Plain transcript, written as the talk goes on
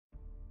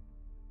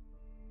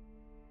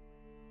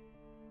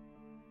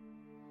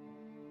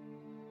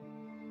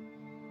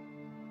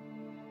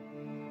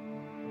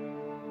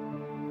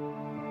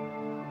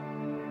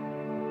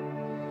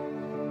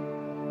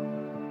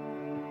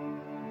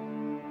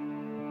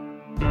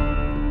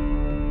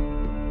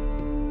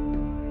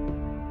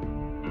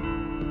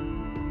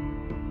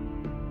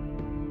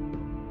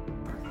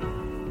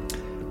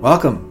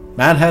Welcome.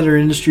 Mad Hatter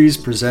Industries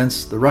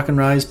presents the Ruck and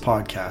Rise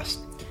podcast.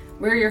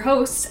 We're your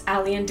hosts,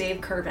 Ali and Dave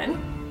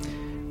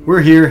Curvin.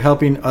 We're here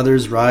helping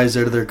others rise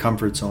out of their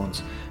comfort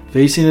zones,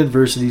 facing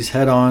adversities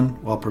head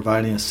on while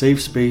providing a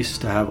safe space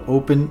to have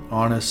open,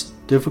 honest,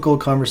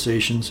 difficult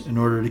conversations in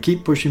order to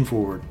keep pushing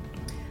forward.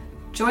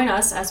 Join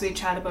us as we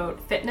chat about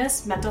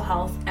fitness, mental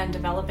health, and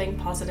developing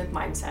positive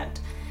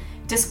mindset.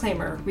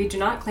 Disclaimer, we do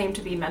not claim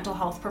to be mental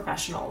health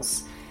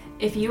professionals.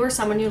 If you or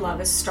someone you love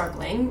is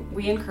struggling,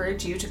 we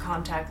encourage you to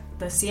contact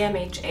the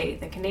CMHA,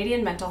 the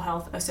Canadian Mental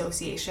Health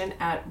Association,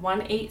 at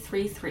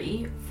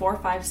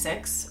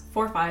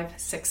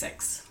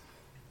 1-833-456-4566.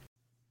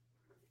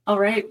 All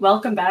right,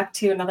 welcome back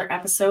to another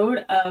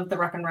episode of the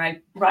Ruck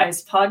and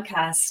Rise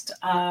podcast,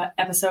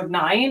 episode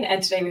 9.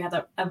 And today we have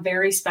a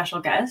very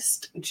special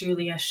guest,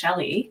 Julia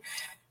Shelley,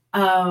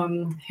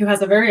 who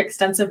has a very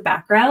extensive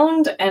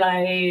background. And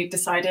I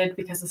decided,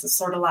 because this is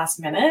sort of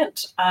last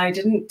minute, I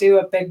didn't do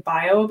a big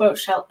bio about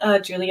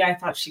Julia. I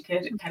thought she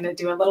could kind of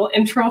do a little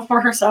intro for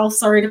herself.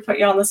 Sorry to put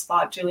you on the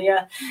spot,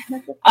 Julia.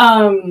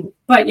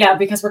 But yeah,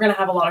 because we're going to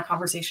have a lot of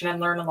conversation and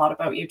learn a lot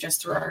about you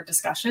just through our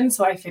discussion.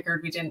 So I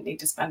figured we didn't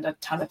need to spend a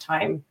ton of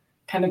time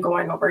kind of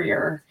going over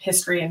your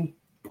history and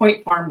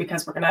point form,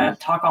 because we're going to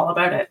talk all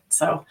about it.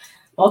 So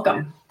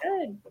welcome.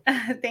 Good.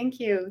 Thank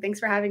you. Thanks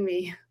for having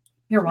me.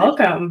 You're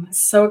welcome.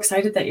 So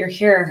excited that you're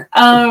here.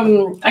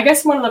 I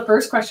guess one of the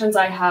first questions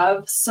I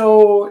have,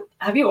 so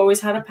have you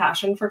always had a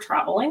passion for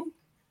traveling?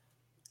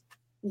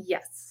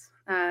 Yes.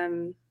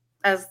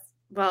 As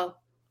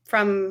well,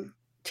 from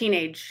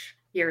teenage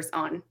years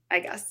on, I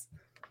guess.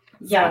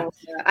 Yeah. So,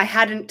 I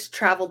hadn't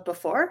traveled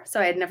before, so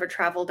I had never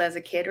traveled as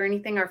a kid or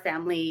anything. Our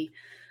family,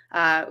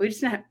 we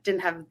just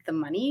didn't have the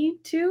money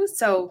to.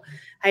 So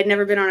I had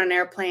never been on an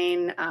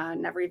airplane,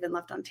 never even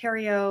left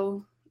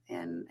Ontario.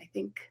 And I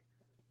think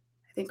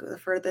the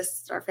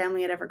furthest our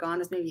family had ever gone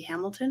was maybe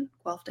Hamilton,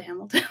 Guelph to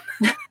Hamilton.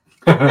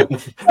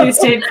 You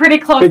stayed pretty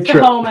close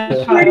to home as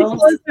a Pretty child.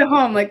 close to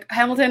home, like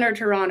Hamilton or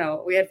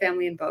Toronto. We had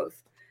family in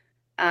both.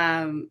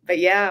 But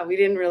yeah, we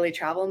didn't really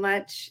travel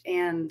much.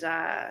 And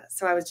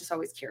so I was just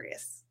always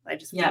curious. I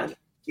just wanted to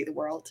see the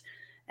world.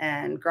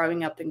 And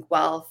growing up in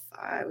Guelph,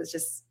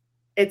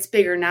 it's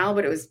bigger now,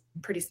 but it was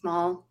pretty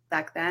small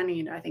back then.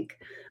 You know, I think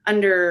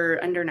under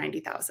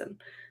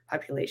 90,000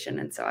 population.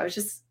 And so I was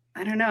just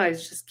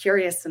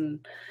curious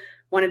and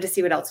wanted to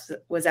see what else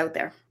was out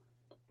there.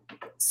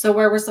 So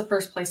where was the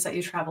first place that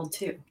you traveled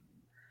to?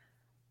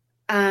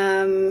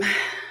 On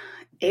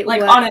an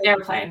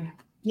airplane?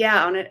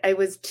 Yeah, I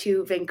was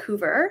to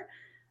Vancouver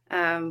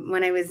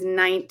when I was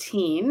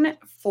 19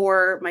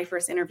 for my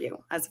first interview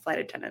as a flight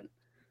attendant.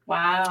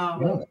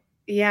 Wow.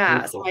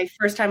 Yeah, so my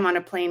first time on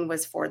a plane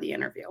was for the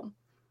interview.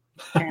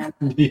 And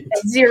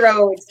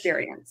zero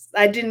experience.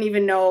 I didn't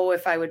even know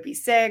if I would be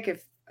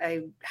sick,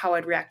 how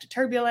I'd react to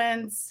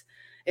turbulence,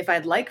 if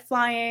I'd like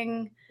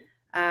flying.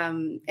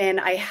 And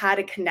I had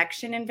a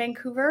connection in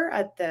Vancouver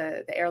at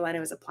the airline I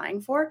was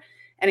applying for.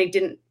 And I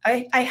did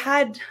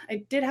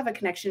have a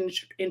connection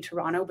in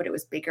Toronto, but it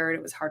was bigger and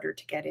it was harder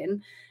to get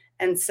in.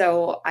 And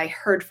so I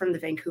heard from the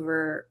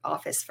Vancouver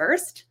office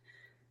first.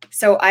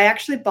 So I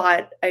actually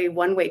bought a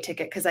one-way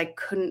ticket because I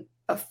couldn't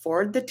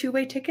afford the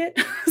two-way ticket.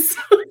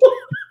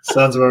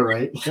 Sounds about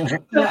right. So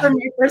for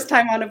my first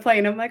time on a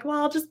plane, I'm like,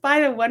 well, I'll just buy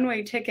the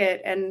one-way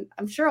ticket and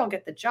I'm sure I'll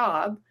get the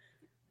job.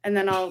 And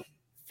then I'll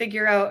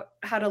figure out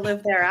how to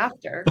live there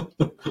after,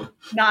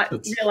 not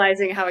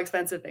realizing how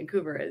expensive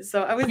Vancouver is.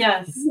 So it was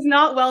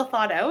not well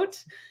thought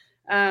out.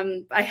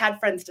 I had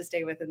friends to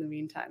stay with in the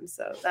meantime.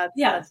 So that's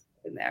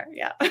in there.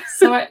 Yeah.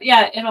 So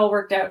it all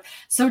worked out.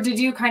 So did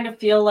you kind of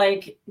feel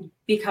like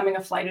becoming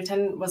a flight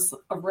attendant was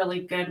a really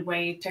good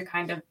way to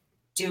kind of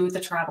do the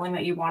traveling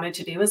that you wanted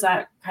to do? Is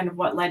that kind of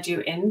what led you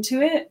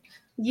into it?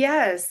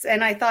 Yes.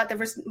 And I thought there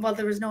was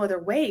no other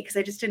way, because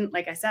I just didn't,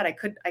 like I said, I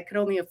could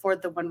only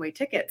afford the one-way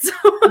ticket. So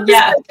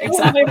yeah,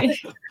 exactly.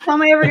 How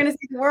am I ever going to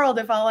see the world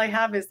if all I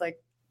have is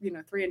like,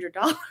 $300?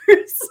 So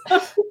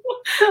I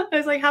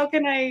was like, how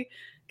can I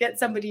get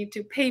somebody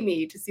to pay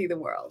me to see the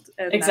world?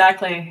 And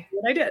exactly. That's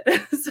what I did.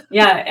 So,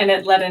 yeah. And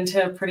it led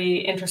into a pretty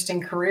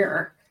interesting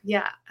career.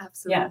 Yeah,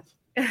 absolutely. Yeah.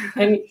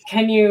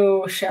 Can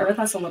you share with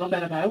us a little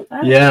bit about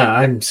that? Yeah,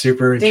 I'm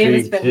super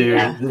intrigued too,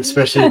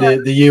 especially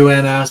the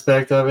UN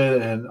aspect of it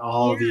and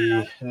all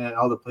the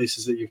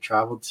places that you've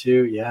traveled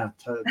to. Yeah,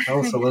 tell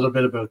us a little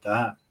bit about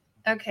that.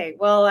 Okay,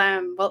 well,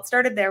 it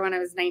started there when I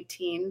was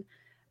 19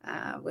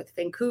 with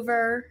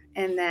Vancouver,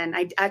 and then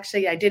I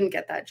didn't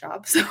get that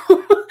job, so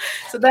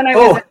then I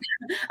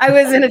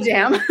was in a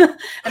jam, and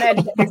I had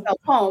to get myself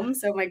home.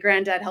 So my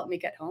granddad helped me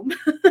get home.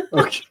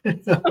 Okay,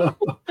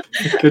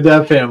 good to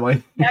have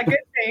family. Yeah, good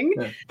thing.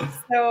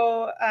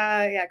 So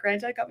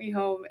granddad got me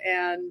home,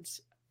 and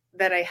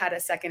then I had a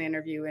second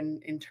interview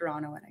in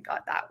Toronto, and I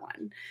got that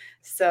one.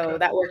 So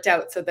that worked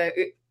out. So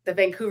the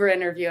Vancouver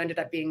interview ended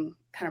up being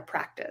kind of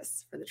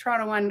practice for the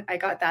Toronto one. I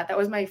got that. That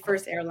was my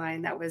first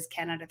airline. That was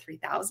Canada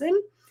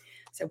 3000.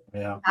 So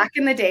back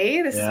in the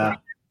day, this is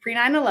pre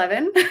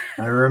 9/11.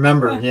 I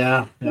remember.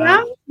 Yeah.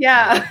 Oh,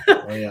 yeah.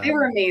 They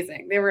were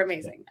amazing.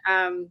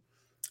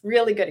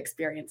 really good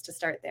experience to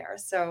start there.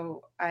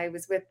 So I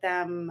was with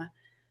them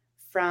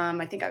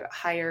I think I got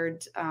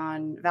hired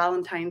on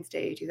Valentine's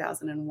Day,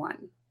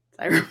 2001.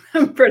 I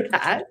remember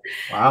that.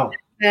 Wow.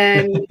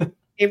 And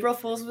April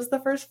Fool's was the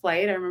first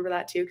flight. I remember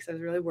that too, because I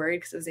was really worried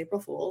because it was April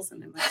Fool's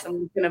and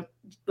someone's going to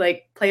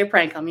like play a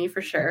prank on me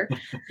for sure.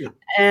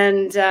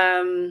 And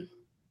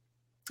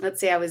let's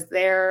see, I was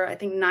there, I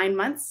think 9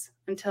 months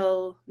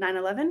until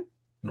 9/11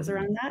 was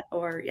around that,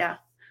 or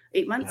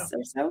 8 months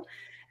or so.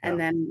 And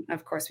then,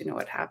 of course, we know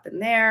what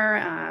happened there.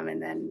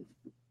 And then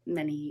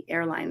many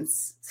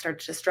airlines started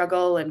to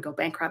struggle and go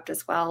bankrupt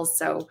as well.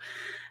 So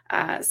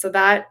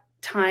that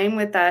time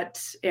with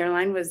that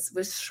airline was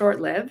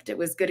short-lived. It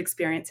was good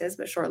experiences,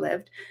 but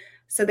short-lived.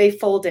 So they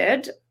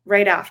folded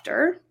right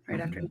after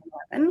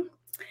 9/11.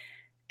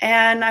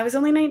 And I was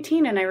only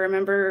 19. And I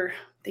remember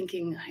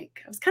thinking,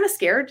 like, I was kind of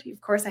scared.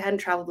 Of course, I hadn't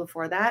traveled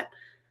before that.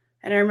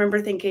 And I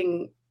remember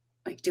thinking,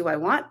 like, do I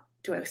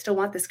still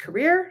want this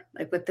career,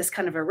 like with this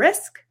kind of a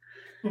risk?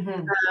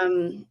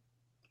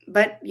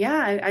 But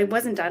I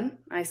wasn't done.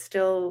 I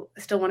still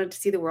wanted to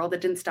see the world. It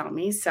didn't stop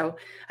me. So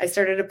I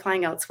started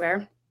applying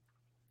elsewhere.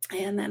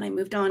 And then I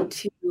moved on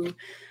to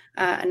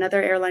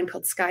another airline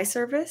called Sky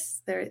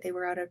Service. They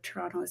were out of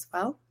Toronto as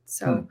well.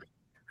 So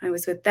I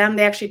was with them.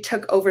 They actually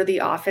took over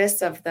the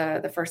office of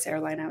the first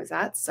airline I was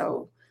at.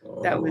 So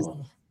that was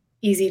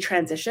easy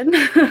transition.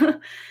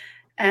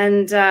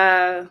 And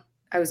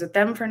I was with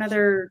them for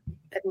another,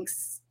 I think,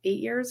 8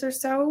 years or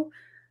so.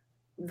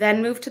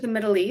 Then moved to the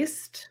Middle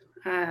East.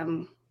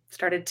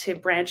 Started to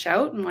branch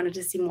out and wanted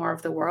to see more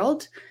of the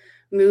world.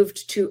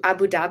 Moved to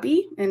Abu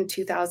Dhabi in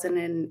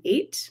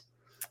 2008.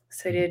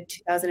 So I did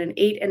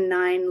 2008 and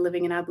 2009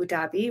 living in Abu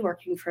Dhabi,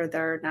 working for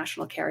their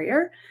national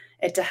carrier,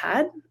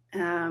 Etihad.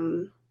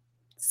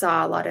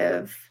 Saw a lot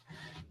of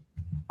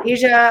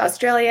Asia,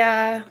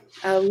 Australia,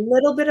 a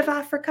little bit of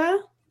Africa,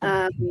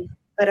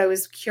 but I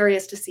was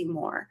curious to see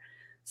more.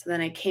 So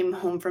then I came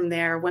home from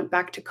there, went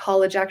back to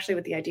college actually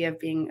with the idea of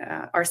being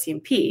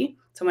RCMP.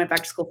 So I went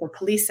back to school for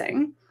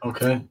policing.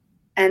 Okay.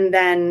 And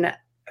then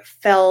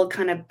fell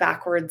kind of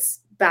backwards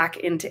back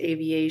into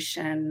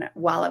aviation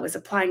while I was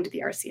applying to the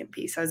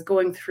RCMP. So I was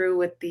going through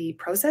with the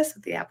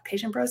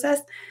application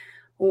process,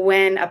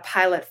 when a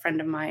pilot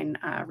friend of mine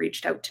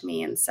reached out to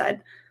me and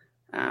said,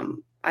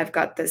 I've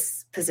got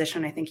this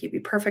position I think you'd be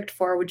perfect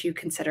for. Would you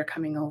consider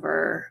coming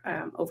over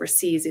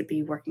overseas? It'd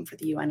be working for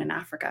the UN in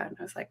Africa. And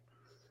I was like,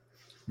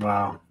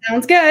 wow.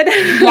 Sounds good.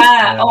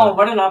 Yeah. Oh,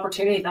 what an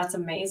opportunity. That's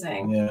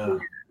amazing.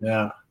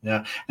 Yeah.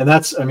 And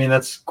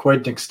that's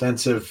quite an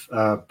extensive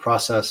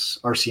process,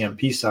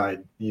 RCMP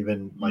side,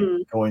 even like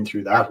going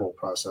through that whole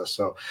process.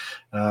 So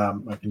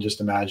I can just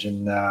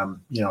imagine,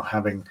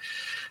 having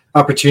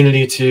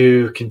opportunity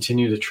to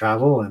continue to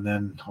travel and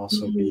then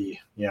also be,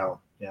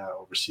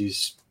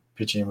 overseas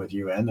pitching with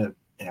UN.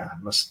 It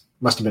must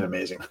have been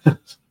amazing.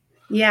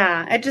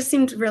 Yeah. It just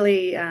seemed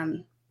really,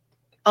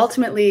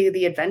 ultimately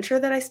the adventure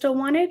that I still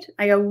wanted.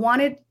 I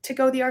wanted to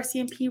go the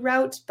RCMP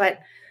route, but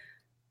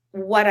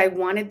what I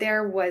wanted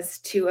there was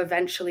to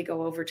eventually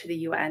go over to the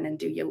UN and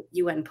do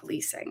UN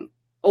policing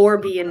or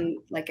be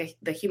in like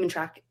the human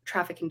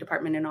trafficking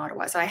department in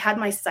Ottawa. So I had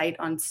my sight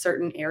on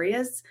certain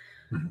areas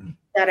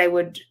that I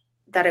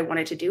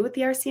wanted to do with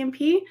the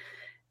RCMP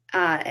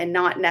and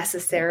not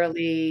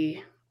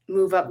necessarily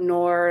move up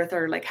north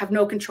or like have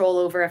no control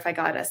over if I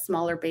got a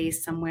smaller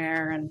base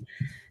somewhere.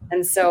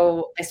 And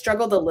so I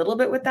struggled a little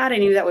bit with that. I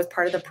knew that was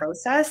part of the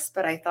process,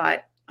 but I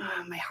thought,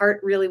 my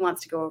heart really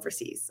wants to go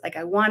overseas. Like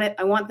I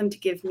want them to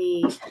give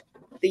me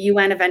the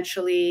UN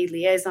eventually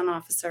liaison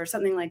officer or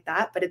something like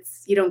that, but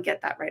you don't get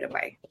that right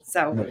away.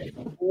 So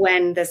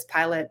when this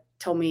pilot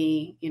told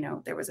me,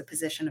 there was a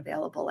position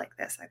available like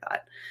this, I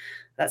thought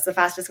that's the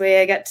fastest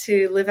way I get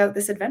to live out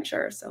this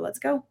adventure. So let's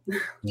go.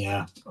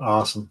 Yeah.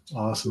 Awesome.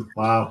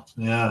 Wow.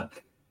 Yeah.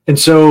 And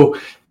so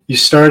you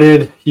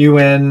started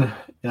UN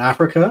in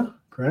Africa,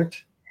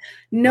 correct?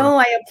 No,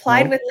 I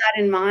applied with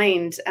that in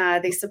mind.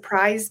 They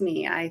surprised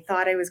me. I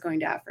thought I was going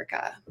to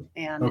Africa.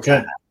 And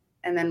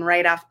and then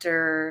right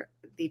after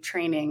the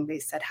training, they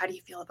said, how do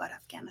you feel about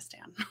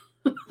Afghanistan?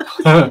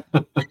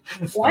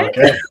 What?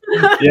 Okay.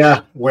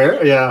 Yeah.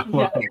 Where? Yeah.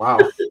 Wow.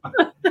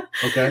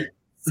 Okay.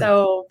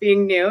 So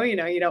being new,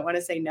 you don't want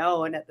to say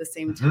no. And at the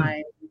same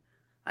time,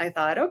 I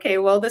thought, okay,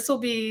 well, this will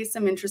be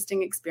some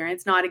interesting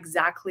experience. Not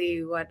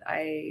exactly what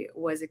I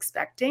was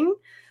expecting,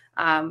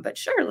 but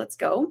sure, let's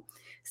go.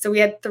 So we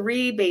had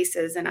 3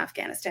 bases in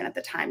Afghanistan at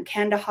the time: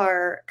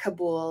 Kandahar,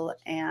 Kabul,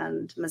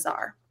 and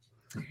Mazar.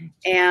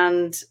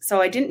 And so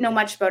I didn't know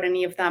much about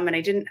any of them.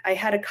 And I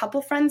had a couple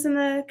friends in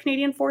the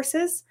Canadian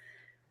Forces.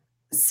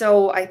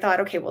 So I thought,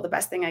 okay, well, the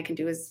best thing I can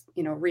do is,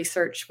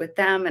 research with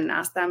them and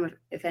ask them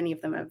if any of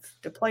them have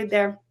deployed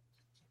there.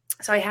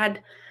 So I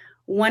had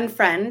one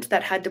friend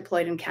that had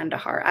deployed in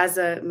Kandahar as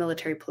a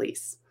military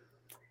police.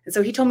 And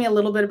so he told me a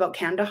little bit about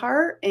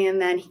Kandahar, and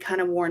then he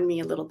kind of warned me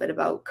a little bit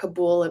about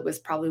Kabul. It was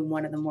probably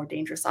one of the more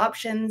dangerous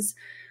options.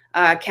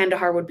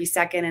 Kandahar would be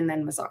second, and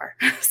then Mazar.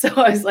 So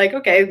I was like,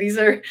 okay,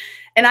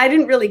 and I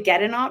didn't really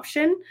get an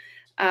option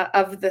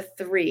of the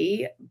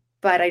 3,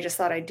 but I just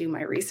thought I'd do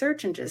my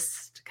research and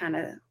just kind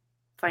of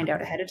find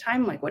out ahead of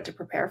time, like what to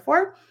prepare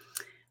for.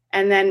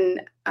 And then,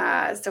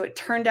 so it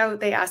turned out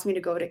they asked me to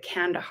go to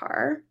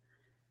Kandahar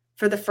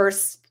for the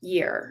first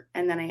year.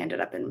 And then I ended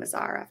up in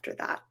Mazar after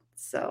that.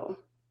 So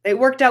it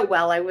worked out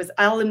well.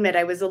 I'll admit,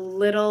 I was a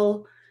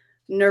little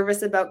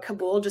nervous about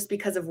Kabul just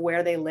because of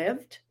where they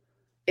lived.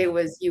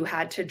 You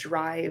had to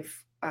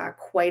drive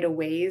quite a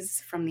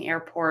ways from the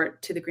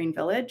airport to the Green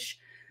Village.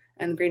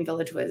 And the Green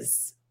Village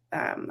was,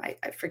 I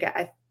forget,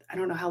 I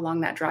don't know how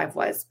long that drive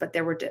was, but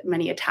there were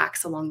many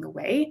attacks along the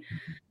way.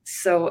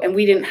 So, and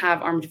we didn't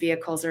have armed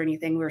vehicles or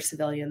anything. We were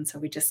civilians. So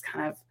we just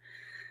kind of,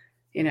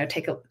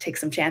 take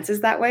some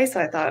chances that way. So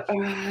I thought,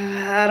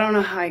 I don't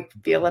know how I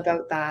feel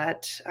about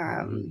that.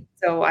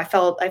 So I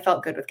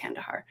felt good with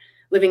Kandahar,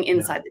 living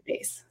inside the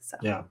base. So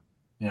yeah.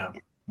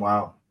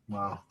 Wow.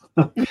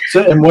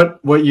 So, and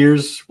what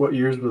years were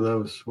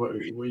those? What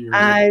years?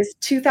 It was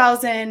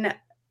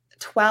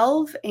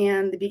 2012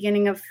 and the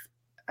beginning of,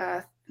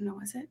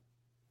 was it?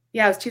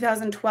 Yeah, it was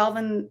 2012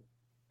 and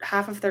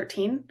half of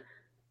 13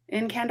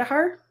 in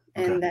Kandahar.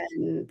 And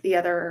then the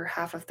other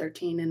half of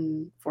 13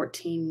 and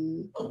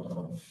 14, I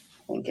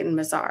think, in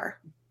Mazar.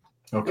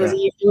 Okay.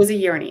 It was a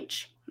year in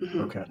each.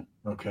 Mm-hmm.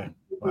 Okay.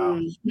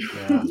 Wow.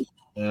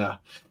 Yeah.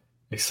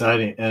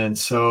 Exciting. And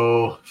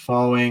so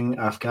following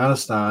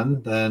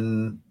Afghanistan,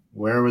 then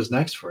where was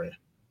next for you?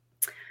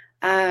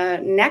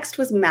 Next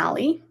was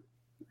Mali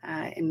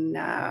in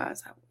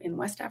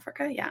West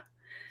Africa. Yeah.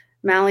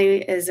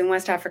 Mali is in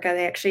West Africa.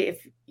 They actually,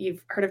 if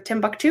you've heard of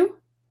Timbuktu.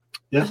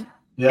 Yeah.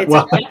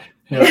 Well,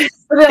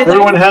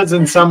 everyone has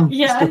in some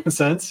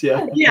sense.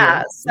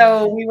 Yeah.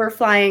 So we were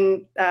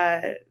flying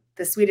the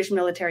Swedish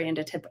military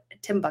into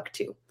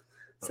Timbuktu.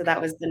 So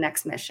that was the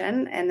next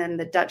mission. And then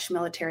the Dutch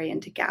military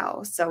into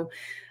Gao. So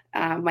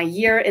my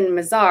year in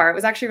Mazar, it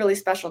was actually really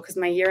special because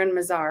my year in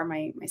Mazar,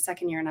 my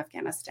second year in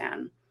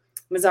Afghanistan,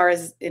 Mazar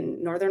is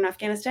in northern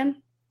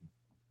Afghanistan.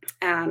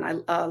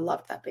 And I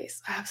loved that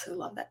base. I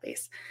absolutely love that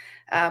base.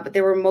 But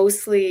there were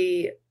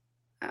mostly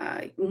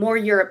more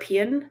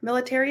European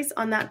militaries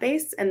on that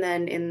base. And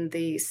then in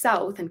the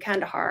south, in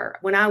Kandahar,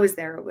 when I was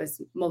there, it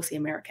was mostly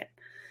American.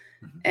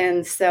 Mm-hmm.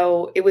 And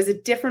so it was a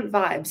different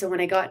vibe. So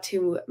when I got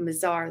to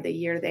Mazar the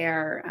year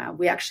there,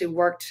 we actually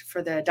worked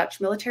for the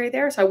Dutch military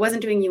there. So I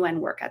wasn't doing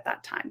UN work at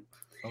that time.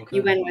 Okay.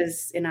 UN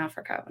was in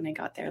Africa when I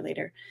got there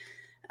later.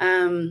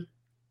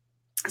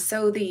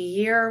 So the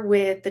year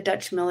with the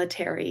Dutch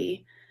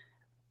military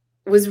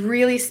was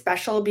really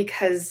special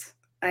because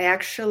I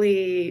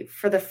actually,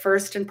 for the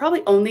first and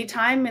probably only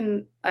time,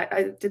 and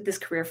I did this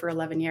career for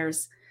 11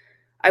 years,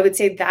 I would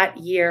say that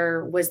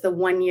year was the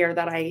one year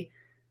that I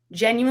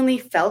genuinely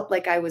felt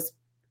like I was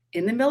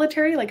in the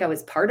military, like I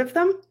was part of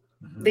them.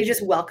 Mm-hmm. They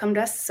just welcomed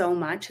us so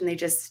much. And they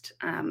just,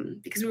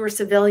 because we were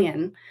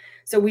civilian,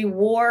 so we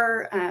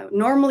wore,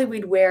 normally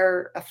we'd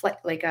wear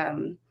like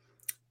a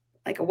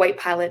white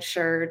pilot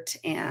shirt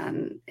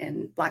and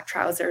black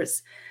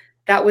trousers.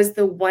 That was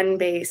the one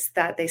base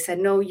that they said,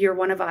 no, you're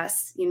one of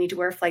us. You need to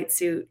wear a flight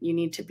suit. You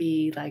need to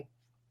be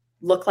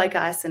look like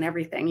us and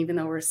everything, even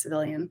though we're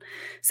civilian.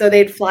 So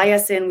they'd fly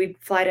us in. We'd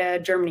fly to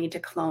Germany, to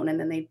Cologne, and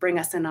then they'd bring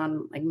us in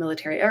on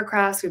military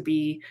aircrafts. We'd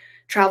be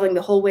traveling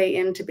the whole way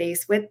into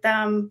base with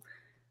them.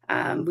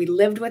 We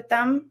lived with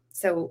them.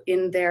 So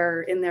in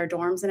their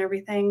dorms and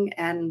everything.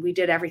 And we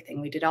did everything.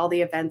 We did all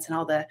the events and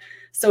all the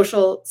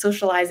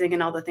socializing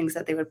and all the things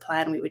that they would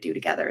plan, we would do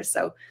together.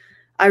 So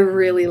I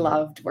really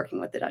loved working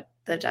with the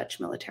Dutch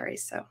military.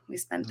 So we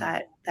spent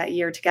that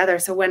year together.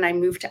 So when I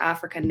moved to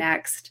Africa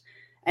next,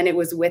 and it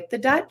was with the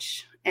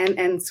Dutch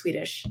and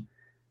Swedish,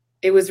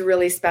 it was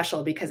really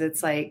special because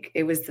it's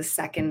it was the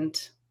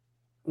second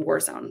war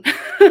zone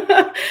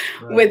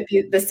with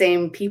the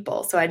same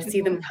people. So I'd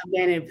see them come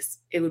in.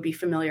 It would be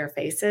familiar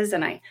faces.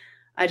 And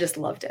I just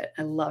loved it.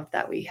 I loved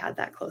that we had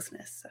that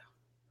closeness. So.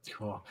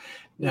 Cool.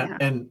 Yeah.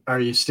 And are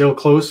you still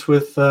close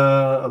with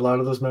a lot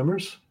of those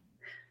members?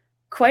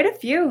 Quite a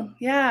few.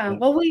 Yeah.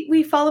 Well,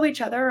 we follow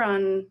each other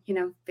on,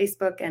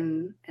 Facebook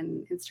and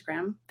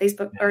Instagram.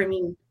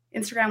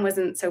 Instagram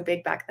wasn't so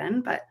big back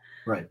then, but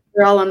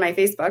we're all on my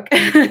Facebook.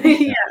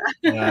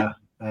 Yeah.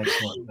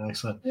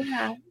 Excellent.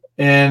 Yeah.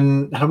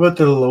 And how about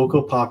the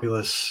local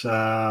populace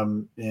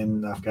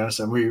in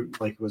Afghanistan?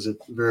 Was it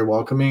very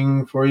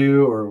welcoming for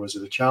you, or was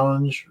it a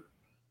challenge?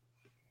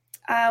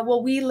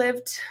 Well, we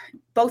lived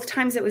both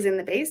times it was in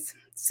the base.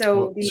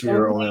 So you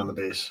were only on the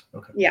base.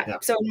 Okay. Yeah.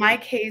 So in my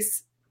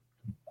case,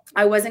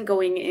 I wasn't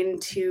going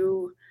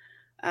into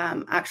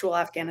actual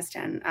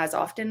Afghanistan as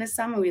often as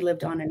some. We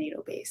lived on a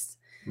NATO base.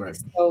 Right.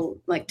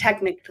 So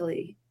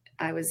technically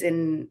I was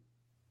in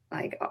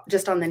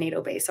just on the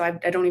NATO base. So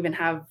I don't even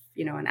have,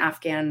 an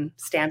Afghan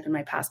stamp in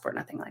my passport,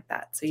 nothing like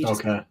that. So you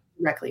just go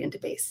directly into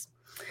base.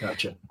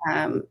 Gotcha.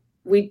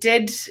 We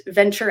did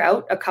venture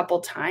out a couple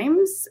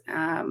times,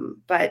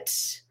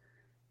 but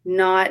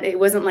it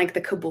wasn't like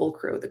the Kabul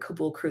crew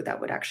that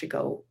would actually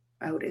go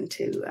out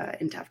into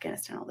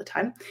Afghanistan all the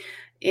time.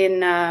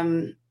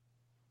 In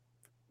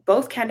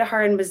both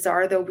Kandahar and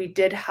Mazar, though, we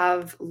did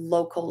have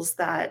locals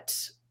that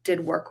did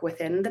work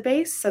within the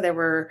base. So there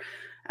were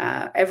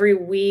every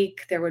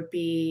week there would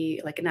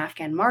be like an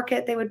Afghan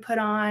market they would put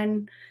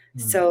on.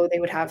 So they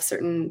would have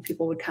certain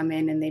people would come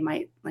in and they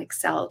might like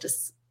sell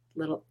just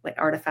little like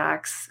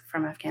artifacts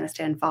from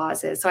Afghanistan,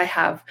 vases. So I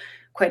have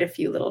quite a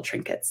few little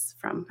trinkets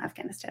from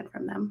Afghanistan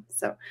from them.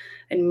 So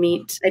I'd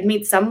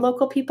meet some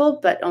local people,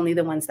 but only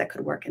the ones that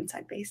could work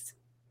inside base.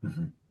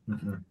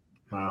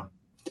 Wow.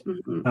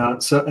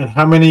 So, and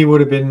how many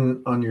would have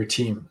been on your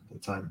team at the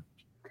time?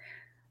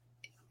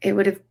 It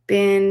would have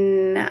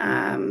been,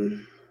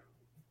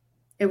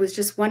 it was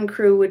just one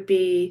crew would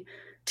be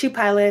 2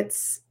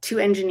 pilots, 2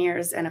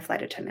 engineers, and a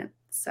flight attendant.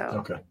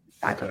 So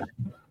 5 of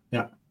them.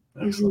 Yeah.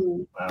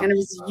 Excellent. Wow. And it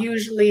was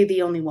usually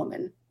the only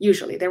woman.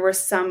 Usually there were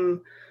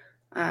some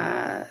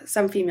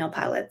female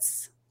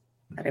pilots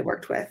that I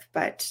worked with,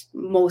 but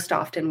most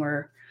often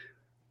were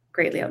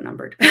greatly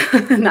outnumbered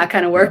in that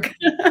kind of work.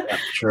 Yeah,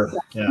 sure.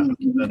 Yeah.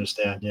 I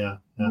understand. Yeah.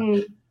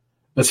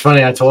 It's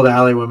funny. I told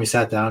Allie when we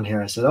sat down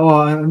here, I said, "Oh,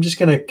 I'm just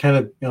going to kind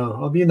of,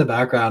 I'll be in the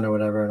background or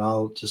whatever, and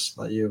I'll just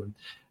let you."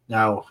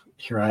 Now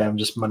here I am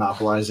just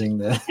monopolizing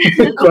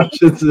the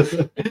questions.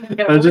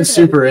 I'm just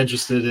super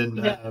interested in,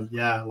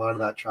 a lot of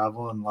that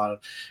travel and a lot of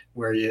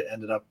where you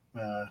ended up,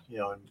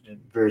 in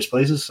various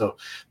places. So,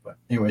 but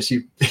anyways,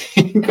 you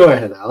go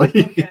ahead, Allie.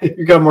 Okay.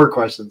 You got more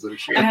questions, I'm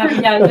sure.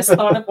 I just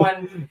thought of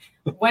one.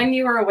 When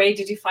you were away,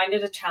 did you find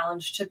it a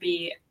challenge to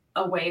be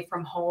away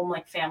from home,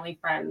 like family,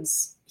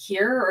 friends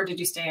here, or did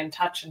you stay in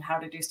touch? And how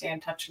did you stay in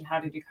touch? And how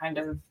did you kind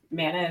of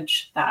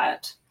manage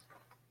that?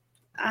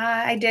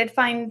 I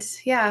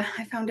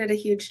found it a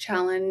huge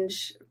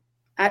challenge.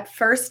 At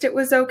first it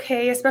was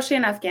okay, especially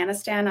in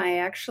Afghanistan. I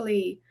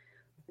actually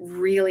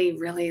really,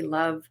 really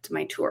loved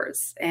my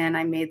tours, and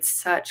I made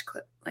such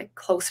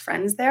close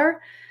friends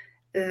there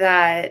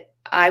that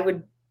I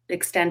would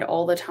extend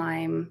all the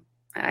time.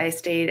 I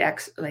stayed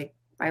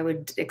I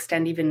would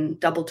extend even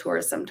double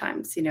tours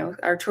sometimes.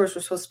 Our tours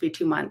were supposed to be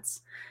 2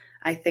 months.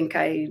 I think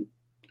I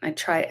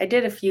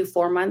did a few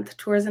 4-month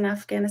tours in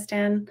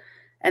Afghanistan.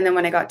 And then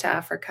when I got to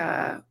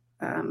Africa,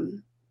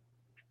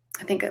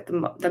 I think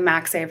the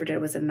max I ever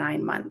did was a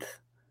 9-month.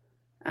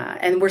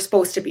 And we're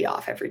supposed to be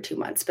off every 2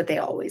 months, but they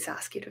always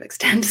ask you to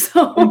extend.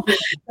 So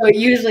it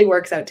usually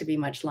works out to be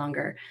much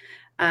longer.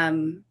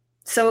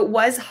 So it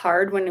was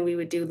hard when we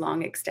would do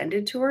long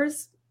extended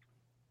tours.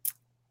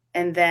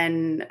 And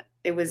then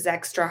it was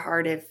extra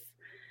hard if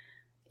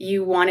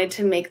you wanted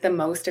to make the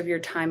most of your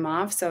time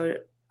off. So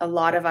a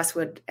lot of us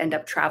would end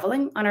up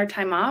traveling on our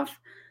time off.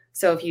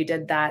 So if you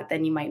did that,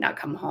 then you might not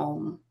come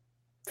home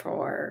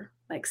for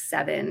like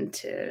 7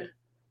 to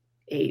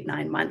 8,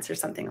 9 months or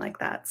something like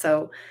that.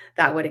 So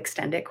that would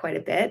extend it quite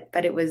a bit,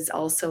 but it was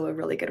also a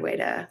really good way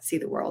to see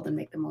the world and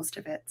make the most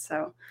of it.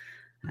 So,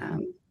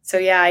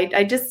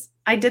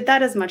 I did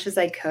that as much as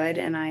I could.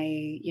 And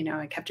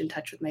I kept in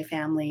touch with my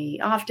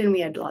family often. We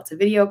had lots of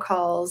video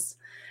calls.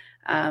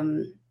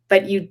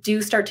 But you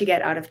do start to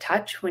get out of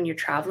touch when you're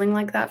traveling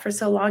like that for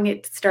so long.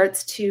 It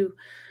starts to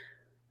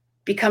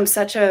become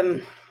such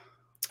a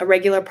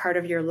regular part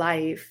of your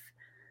life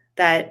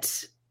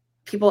that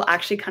people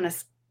actually kind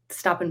of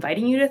stop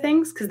inviting you to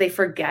things because they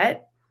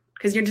forget,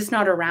 because you're just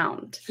not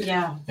around.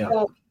 Yeah.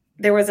 So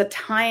there was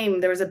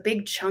a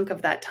big chunk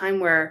of that time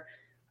where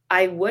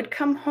I would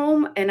come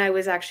home and I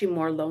was actually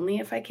more lonely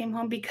if I came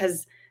home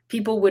because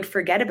people would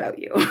forget about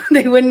you.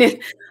 They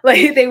wouldn't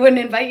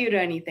invite you to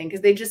anything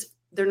because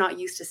they're not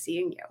used to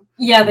seeing you.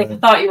 Yeah, they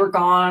thought you were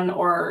gone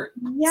or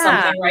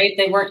something, right?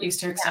 They weren't used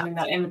to extending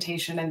that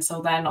invitation. And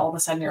so then all of a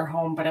sudden you're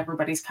home, but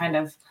everybody's kind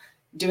of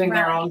doing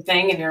their own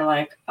thing. And you're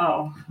like,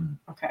 oh,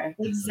 okay.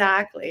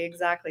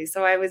 Exactly.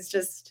 So I was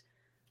just,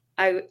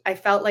 I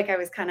felt like I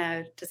was kind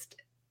of just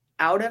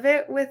out of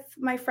it with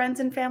my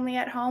friends and family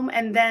at home.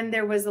 And then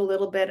there was a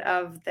little bit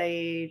of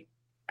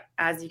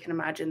as you can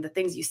imagine, the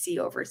things you see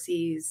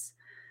overseas,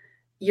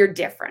 you're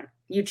different.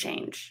 You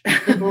change.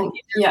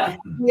 Yeah.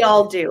 We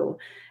all do.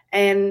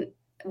 And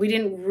we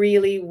didn't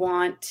really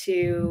want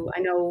to, I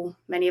know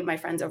many of my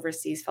friends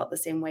overseas felt the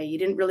same way. You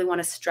didn't really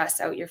want to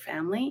stress out your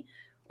family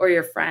or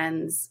your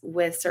friends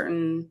with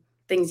certain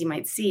things you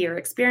might see or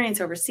experience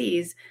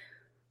overseas.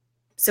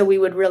 So we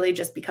would really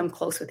just become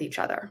close with each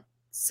other.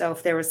 So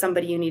if there was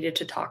somebody you needed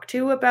to talk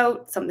to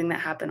about something that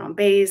happened on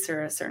base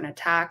or certain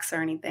attacks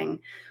or anything,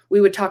 we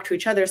would talk to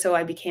each other. So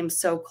I became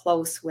so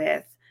close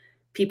with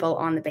people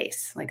on the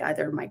base, like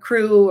either my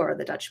crew or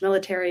the Dutch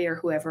military or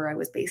whoever I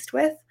was based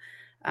with.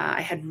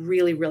 I had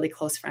really, really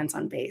close friends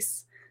on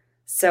base.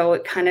 So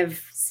it kind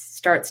of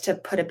starts to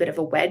put a bit of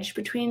a wedge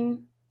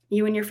between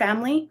you and your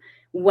family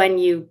when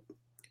you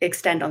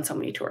extend on so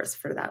many tours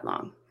for that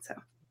long. So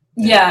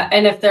yeah.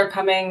 And if they're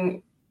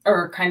coming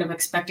or kind of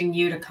expecting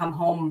you to come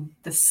home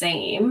the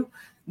same,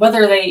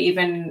 whether they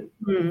even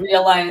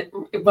realize,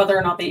 whether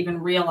or not they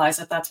even realize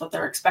that that's what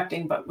they're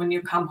expecting. But when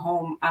you come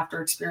home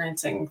after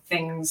experiencing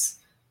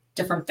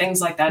different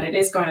things like that, it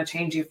is going to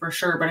change you for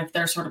sure. But if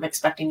they're sort of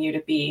expecting you to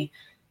be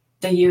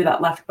the you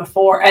that left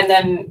before, and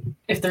then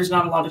if there's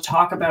not a lot of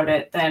talk about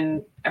it,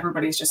 then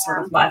everybody's just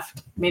sort of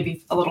left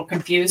maybe a little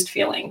confused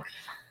feeling.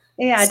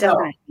 Yeah, so,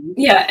 definitely.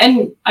 Yeah.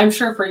 And I'm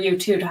sure for you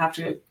too, to have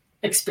to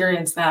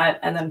experience that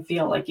and then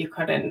feel like you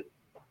couldn't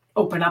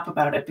open up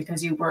about it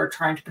because you were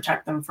trying to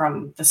protect them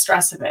from the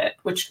stress of it,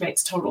 which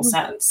makes total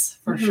sense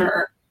for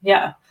sure.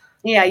 Yeah.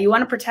 Yeah. You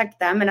want to protect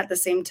them. And at the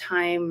same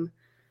time,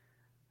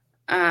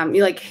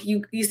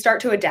 you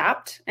start to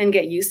adapt and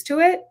get used to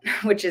it,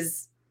 which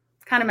is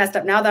kind of messed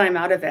up. Now that I'm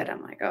out of it,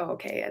 I'm like, oh,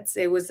 okay.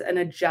 It was an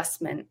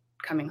adjustment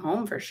coming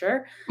home for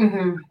sure.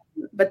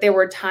 But there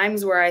were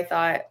times where I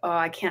thought, oh,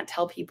 I can't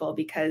tell people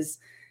because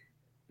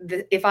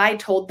if I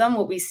told them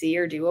what we see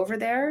or do over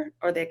there,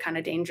 or the kind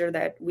of danger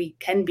that we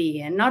can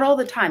be in, not all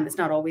the time, it's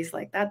not always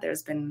like that.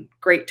 There's been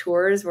great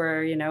tours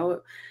where,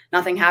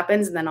 nothing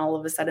happens. And then all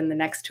of a sudden the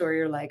next tour,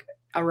 you're like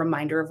a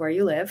reminder of where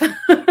you live,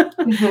 a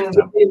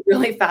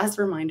really fast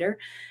reminder.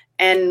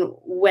 And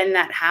when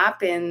that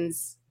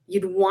happens,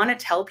 you'd want to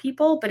tell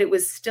people, but it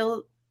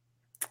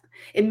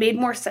made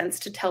more sense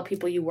to tell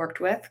people you worked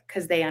with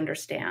because they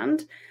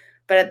understand.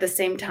 But at the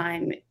same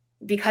time,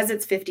 because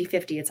it's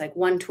 50-50, it's like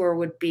one tour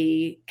would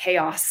be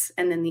chaos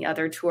and then the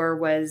other tour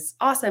was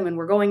awesome and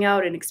we're going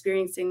out and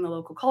experiencing the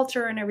local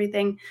culture and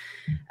everything.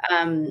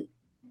 I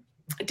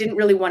didn't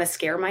really want to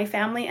scare my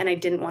family, and I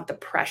didn't want the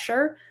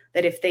pressure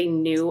that if they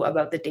knew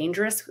about the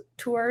dangerous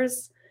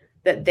tours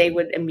that they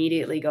would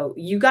immediately go,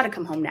 you got to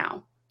come home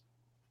now.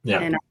 Yeah.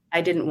 And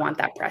I didn't want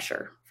that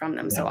pressure from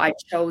them. Yeah. So I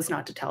chose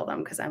not to tell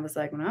them because I was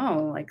like,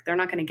 no, like they're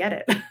not going to get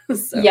it.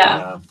 So,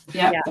 yeah,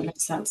 that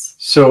makes sense.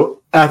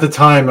 So at the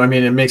time, I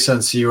mean, it makes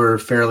sense. You were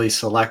fairly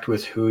select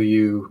with who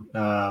you,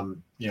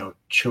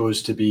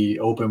 chose to be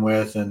open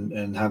with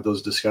and have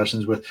those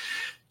discussions with.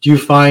 Do you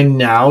find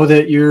now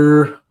that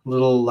you're a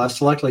little less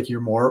select, like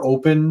you're more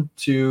open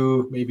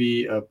to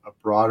maybe a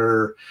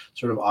broader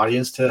sort of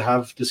audience to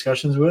have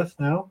discussions with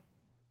now?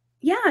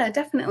 Yeah,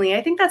 definitely.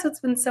 I think that's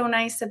what's been so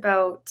nice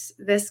about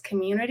this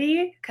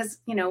community because,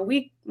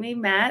 we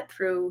met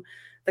through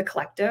the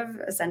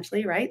collective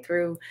essentially, right?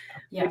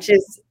 Which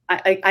is,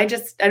 I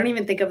don't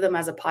even think of them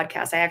as a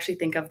podcast. I actually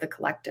think of the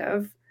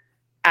collective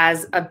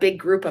as a big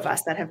group of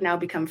us that have now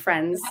become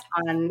friends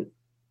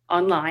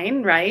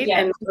online, right?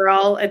 Yeah. And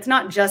it's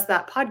not just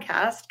that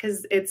podcast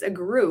because it's a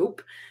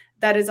group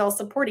that is all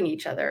supporting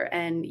each other,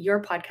 and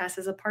your podcast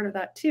is a part of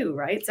that too,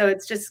 right? So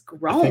it's just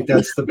grown. I think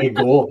that's the big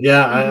goal.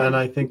 Yeah. And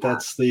I think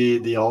that's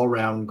the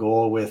all-round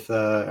goal with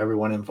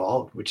everyone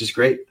involved, which is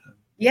great.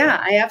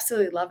 Yeah, I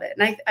absolutely love it.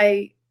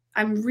 And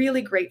I'm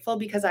really grateful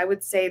because I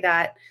would say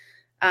that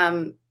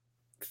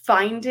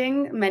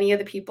finding many of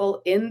the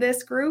people in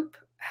this group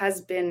has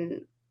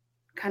been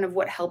kind of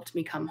what helped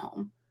me come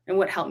home and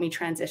what helped me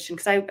transition.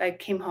 Because I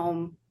came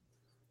home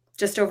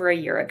just over a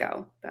year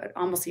ago, about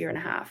almost a year and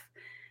a half.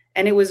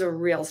 And it was a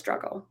real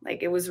struggle.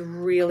 Like it was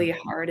really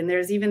hard. And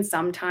there's even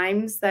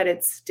sometimes that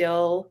it's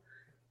still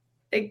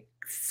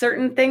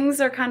certain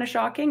things are kind of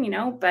shocking,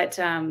 but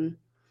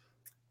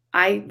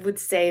I would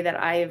say that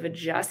I have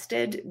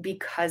adjusted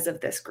because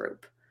of this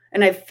group.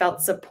 And I've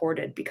felt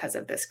supported because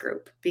of this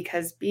group,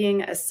 because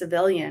being a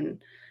civilian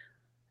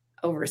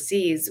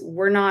overseas,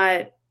 we're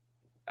not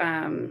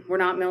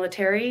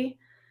military,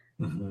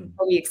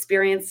 but we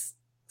experience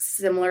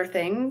similar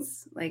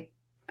things like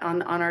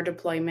on our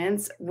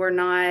deployments. We're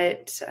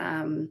not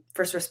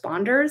first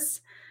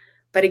responders,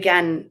 but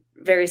again,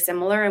 very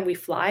similar. And we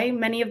fly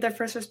many of the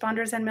first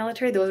responders and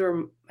military. Those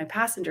were my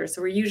passengers.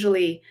 So we're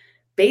usually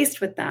based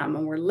with them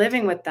and we're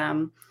living with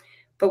them,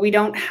 but we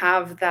don't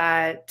have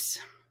that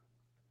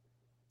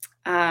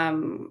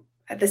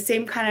the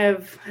same kind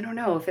of, I don't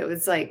know if it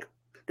was like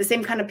the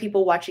same kind of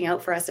people watching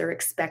out for us or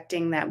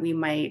expecting that we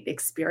might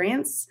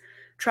experience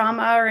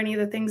trauma or any of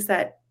the things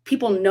that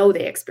people know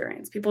they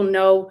experience. People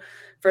know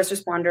first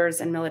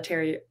responders and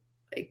military,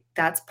 like,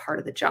 that's part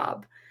of the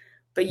job.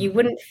 But you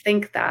wouldn't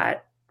think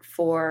that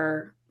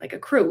for like a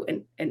crew,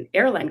 an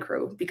airline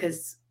crew,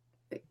 because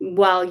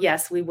while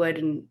yes, we would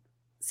in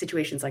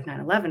situations like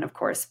 9/11, of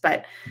course,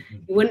 but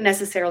you wouldn't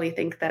necessarily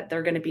think that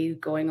they're going to be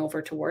going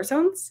over to war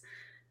zones,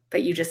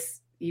 but you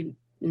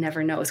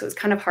never know. So it's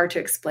kind of hard to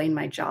explain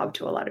my job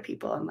to a lot of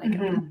people. I'm like,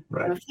 I'm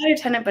a flight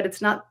attendant, but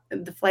it's not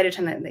the flight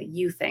attendant that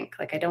you think.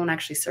 Like I don't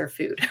actually serve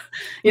food.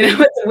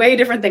 It's a way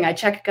different thing. I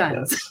check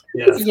guns.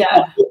 Yes.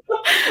 Yeah.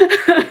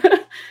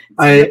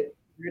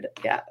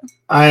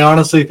 I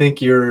honestly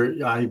think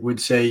I would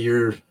say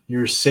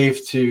you're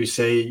safe to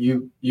say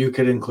you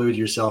could include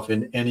yourself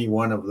in any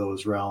one of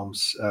those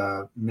realms,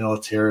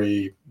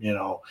 military,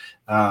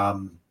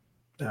 UN,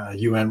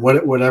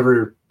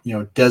 whatever,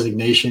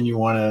 designation you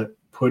want to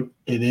put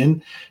it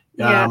in.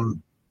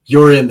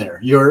 You're in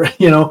there.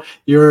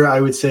 I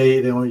would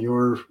say,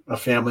 you're a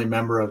family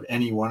member of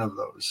any one of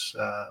those.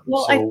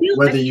 Well, so I feel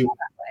whether that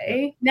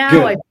way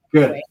now.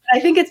 Good. I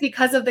think it's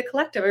because of the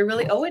collective. I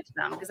really owe it to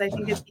them because I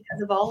think it's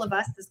because of all of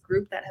us, this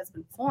group that has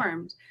been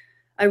formed.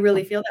 I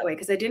really feel that way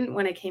because I didn't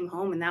when I came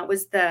home, and that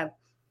was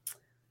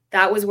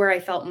where I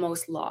felt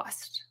most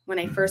lost. When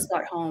I first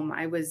got home,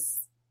 I was,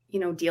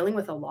 dealing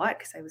with a lot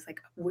because I was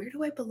like, where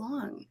do I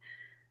belong?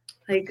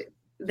 Like,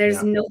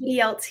 there's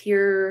nobody else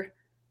here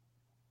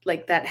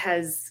like that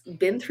has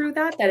been through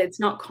that it's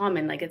not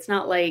common. Like, it's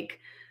not like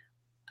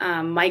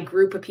my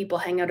group of people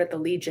hang out at the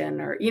Legion,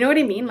 or you know what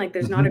I mean? Like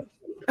there's not a group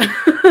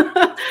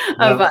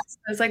of us.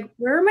 I was like,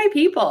 where are my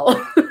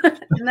people?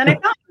 And then I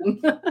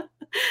found them.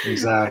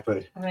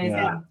 Exactly.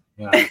 Amazing.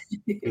 Yeah.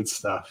 Good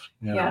stuff.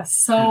 Yeah.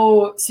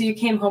 So you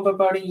came home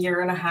about 1.5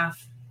 years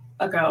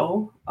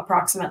ago,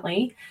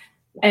 approximately.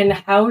 And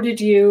how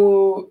did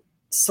you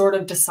sort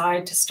of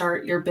decide to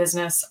start your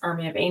business,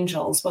 Army of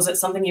Angels? Was it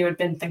something you had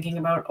been thinking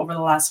about over the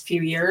last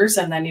few years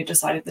and then you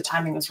decided the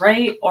timing was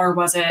right? Or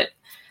was it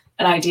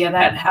an idea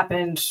that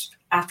happened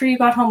after you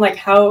got home? Like,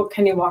 how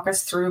can you walk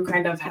us through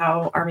kind of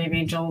how Army of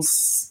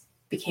Angels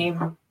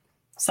became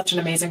such an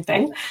amazing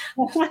thing?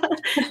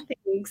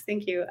 Thanks.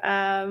 Thank you.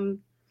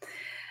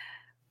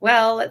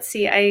 Well, let's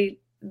see.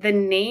 The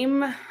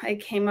name I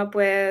came up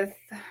with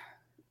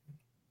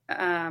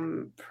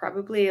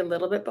probably a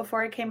little bit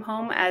before I came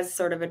home as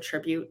sort of a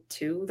tribute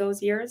to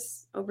those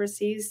years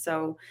overseas.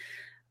 So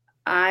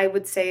I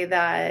would say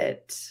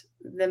that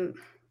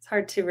it's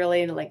hard to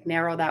really like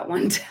narrow that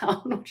one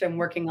down, which I'm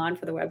working on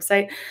for the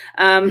website.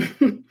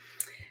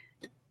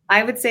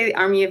 I would say the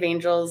Army of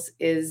Angels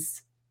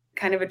is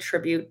kind of a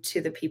tribute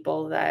to the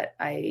people that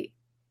I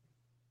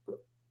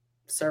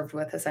served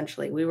with.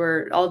 Essentially, we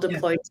were all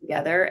deployed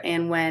together,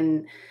 and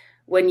when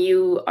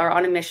you are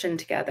on a mission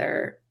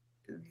together,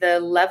 the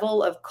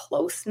level of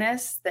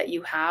closeness that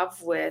you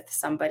have with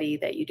somebody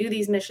that you do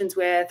these missions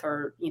with,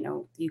 or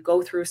you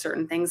go through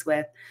certain things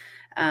with,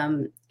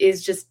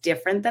 is just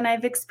different than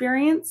I've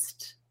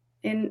experienced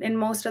in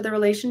most other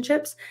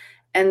relationships.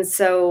 And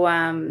so,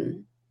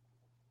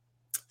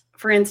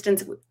 for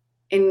instance,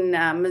 in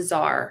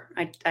Mazar,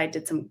 I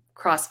did some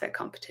CrossFit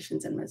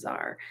competitions in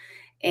Mazar,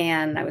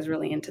 and I was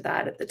really into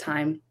that at the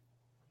time.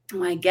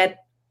 When I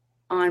get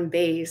on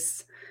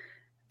base,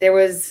 there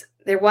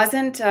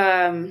wasn't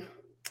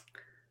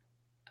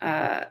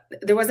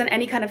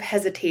any kind of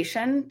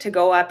hesitation to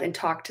go up and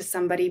talk to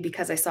somebody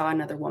because I saw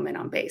another woman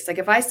on base. Like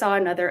if I saw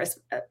another,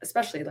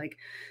 especially like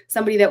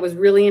somebody that was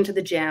really into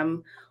the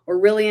gym or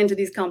really into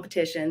these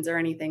competitions or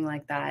anything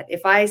like that,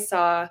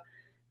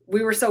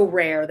 we were so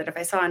rare that if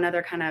I saw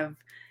another kind of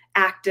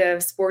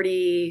active,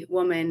 sporty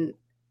woman,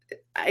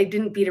 I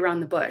didn't beat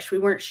around the bush. We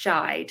weren't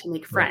shy to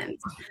make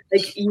friends.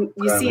 Like you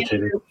see a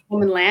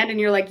woman land and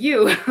you're like,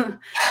 we're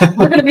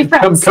going to be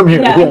friends. Come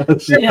here. Yeah.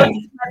 You're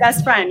my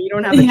best friend. You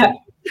don't have a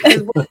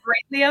we're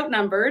greatly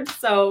outnumbered.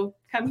 So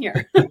come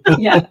here.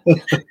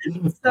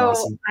 So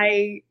awesome.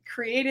 I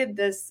created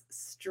this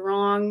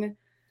strong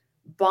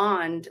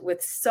bond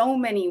with so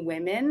many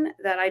women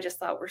that I just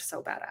thought were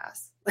so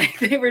badass. Like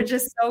they were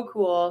just so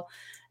cool.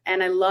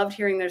 And I loved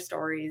hearing their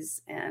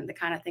stories and the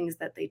kind of things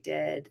that they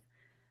did.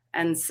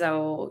 And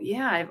so,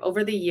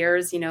 over the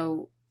years, I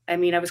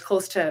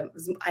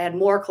had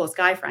more close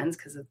guy friends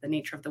because of the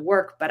nature of the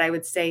work. But I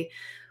would say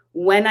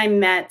when I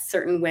met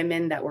certain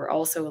women that were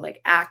also like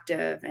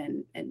active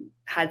and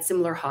had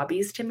similar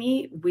hobbies to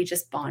me, we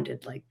just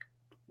bonded like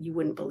you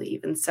wouldn't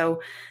believe. And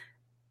so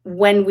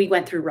when we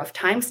went through rough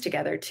times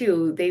together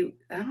too, they're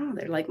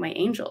like my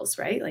angels,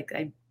 right? Like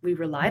we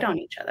relied on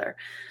each other.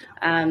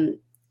 And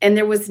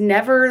there was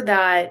never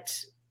that,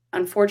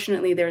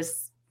 unfortunately,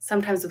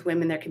 sometimes with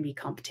women, there can be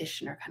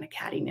competition or kind of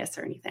cattiness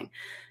or anything.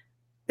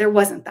 There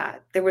wasn't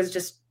that. There was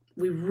just,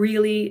 we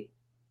really,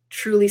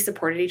 truly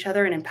supported each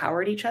other and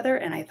empowered each other.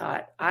 And I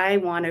thought, I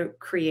want to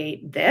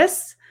create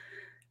this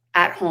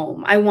at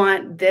home. I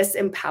want this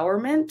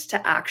empowerment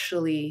to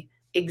actually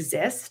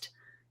exist,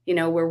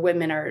 where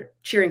women are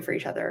cheering for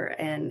each other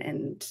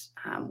and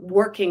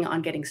working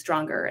on getting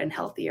stronger and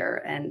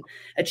healthier and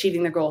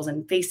achieving their goals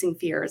and facing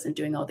fears and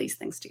doing all these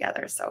things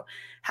together. So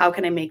how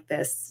can I make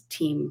this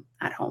team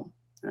at home?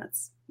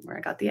 That's where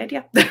I got the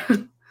idea.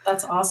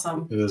 That's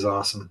awesome. It is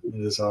awesome.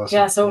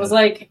 Yeah. So it was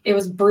like, it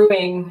was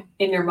brewing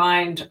in your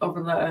mind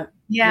over the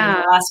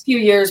last few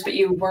years, but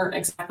you weren't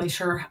exactly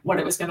sure what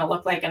it was going to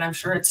look like. And I'm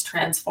sure it's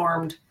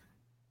transformed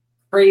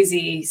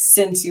crazy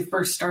since you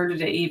first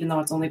started it, even though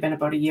it's only been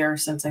about 1 year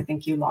since I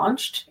think you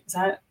launched. Is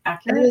that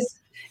accurate? It was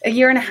 1.5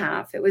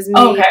 years. It was me.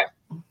 Okay.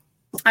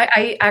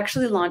 I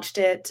actually launched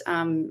it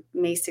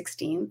May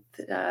 16th,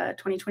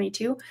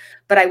 2022,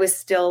 but I was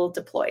still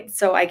deployed.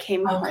 So I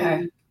came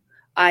home.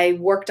 I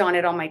worked on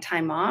it on my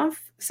time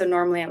off. So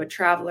normally I would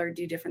travel or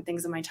do different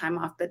things on my time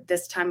off, but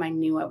this time I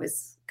knew I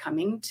was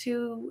coming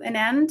to an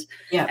end.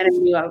 Yeah. And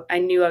I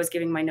knew I was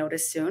giving my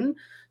notice soon.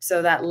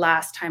 So that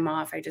last time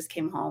off, I just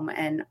came home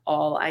and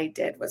all I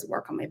did was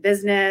work on my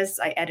business.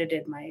 I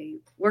edited my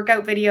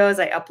workout videos.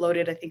 I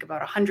uploaded, I think,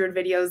 about 100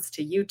 videos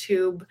to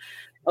YouTube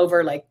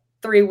over like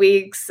 3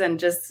 weeks and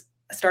just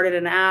started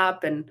an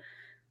app. And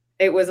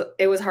it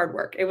was hard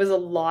work. It was a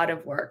lot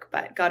of work,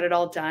 but got it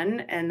all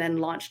done and then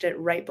launched it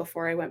right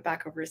before I went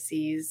back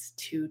overseas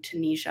to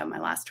Tunisia. My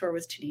last tour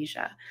was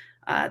Tunisia.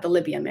 The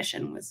Libya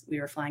mission we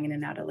were flying in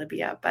and out of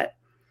Libya. But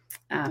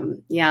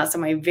so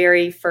my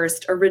very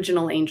first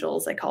original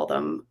angels, I call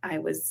them, I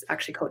was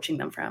actually coaching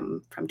them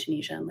from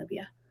Tunisia and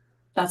Libya.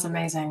 That's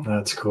amazing.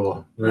 That's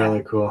cool.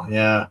 Really cool.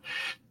 Yeah.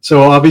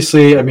 So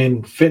obviously, I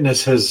mean,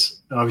 fitness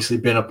has obviously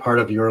been a part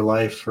of your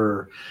life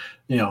for,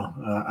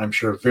 I'm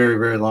sure a very,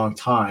 very long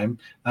time.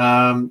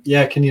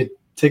 Yeah. Can you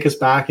take us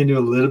back into a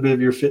little bit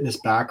of your fitness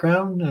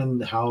background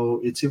and how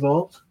it's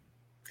evolved?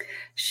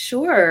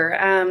 Sure.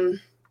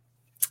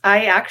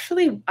 I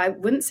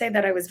wouldn't say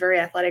that I was very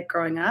athletic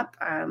growing up.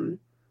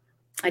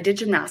 I did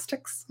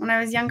gymnastics when I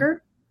was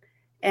younger,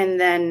 and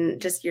then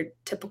just your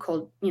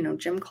typical,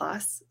 gym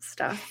class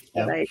stuff.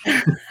 Yep. That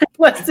I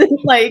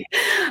wasn't like,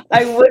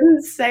 I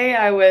wouldn't say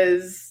I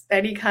was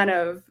any kind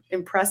of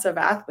impressive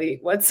athlete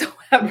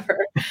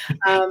whatsoever.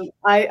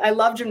 I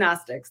love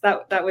gymnastics.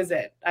 That was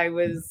it. I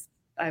was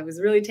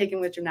really taken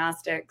with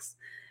gymnastics,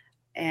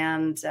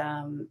 and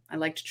I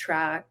liked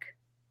track.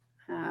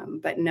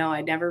 But no,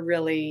 I never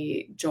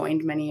really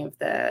joined many of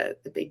the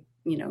big,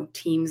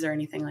 teams or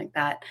anything like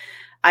that.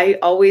 I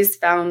always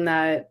found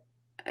that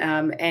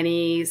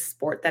any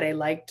sport that I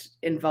liked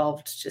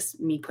involved just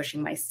me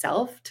pushing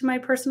myself to my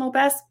personal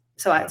best.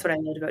 So that's what I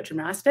loved about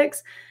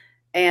gymnastics.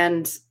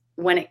 And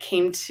when it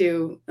came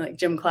to like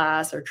gym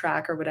class or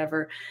track or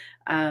whatever,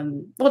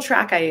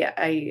 track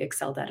I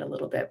excelled at a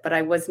little bit, but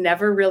I was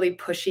never really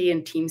pushy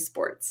in team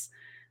sports.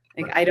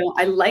 Like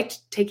I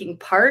liked taking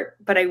part,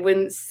 but I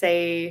wouldn't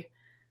say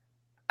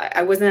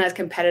I wasn't as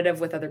competitive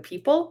with other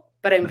people,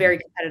 but I'm very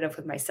competitive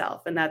with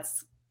myself. And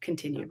that's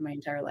continued. My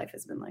entire life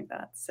has been like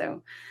that.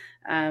 So,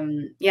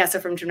 so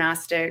from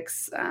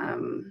gymnastics,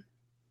 trying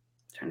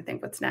to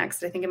think what's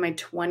next. I think in my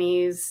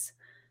 20s,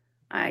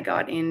 I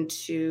got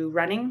into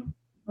running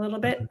a little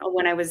bit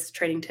when I was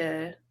training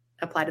to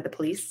apply to the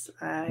police.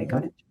 I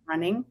got into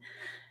running,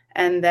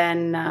 and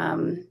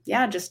then,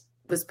 just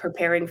was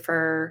preparing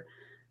for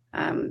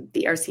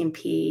the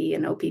RCMP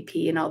and OPP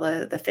and all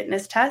the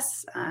fitness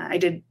tests.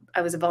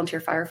 I was a volunteer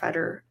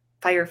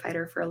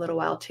firefighter for a little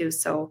while too.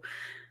 So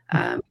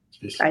I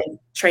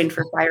trained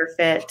for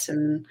FireFit.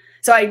 And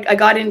so I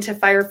got into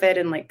FireFit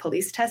and like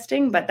police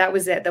testing, but that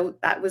was it.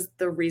 That was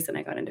the reason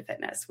I got into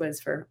fitness,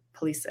 was for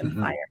police and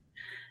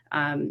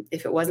fire.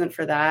 If it wasn't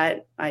for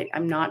that,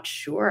 I'm not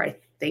sure. I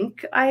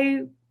think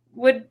I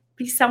would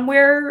be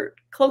somewhere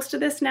close to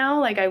this now.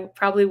 Like I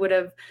probably would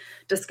have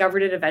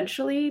discovered it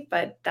eventually,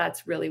 but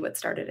that's really what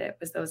started it,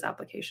 was those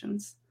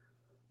applications.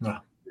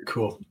 Wow,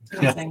 cool.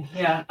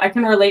 Yeah. I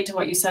can relate to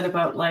what you said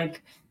about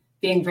like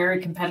being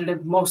very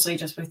competitive, mostly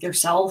just with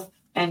yourself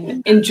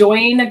and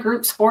enjoying a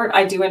group sport.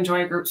 I do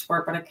enjoy a group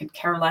sport, but I could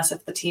care less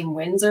if the team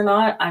wins or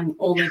not. I'm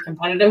only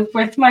competitive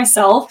with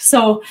myself.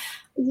 So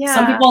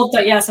some people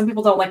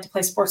don't like to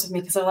play sports with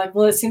me because they're like,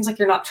 well, it seems like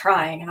you're not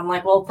trying. And I'm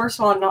like, well, first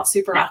of all, I'm not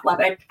super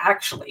athletic,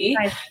 actually.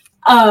 Right.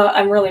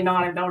 I'm really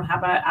not. I don't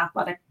have an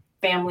athletic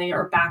family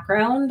or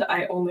background.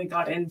 I only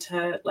got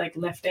into like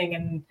lifting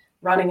and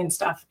running and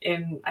stuff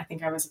I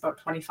think I was about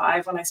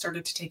 25 when I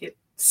started to take it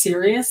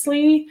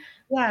seriously.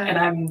 Yeah. And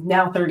I'm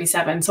now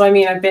 37. So, I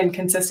mean, I've been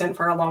consistent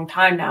for a long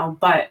time now,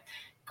 but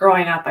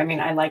growing up, I mean,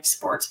 I liked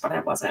sports, but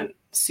I wasn't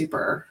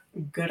super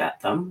good at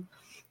them.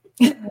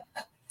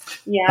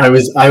 Yeah, I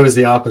was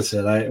the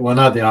opposite.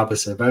 Not the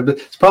opposite, but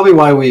it's probably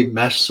why we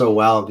mesh so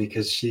well,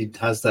 because she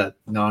has that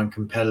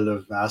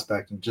non-competitive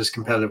aspect and just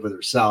competitive with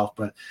herself.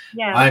 But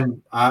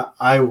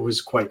I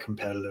was quite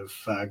competitive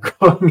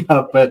growing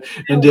up,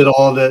 and did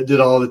all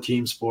the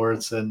team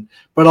sports,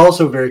 but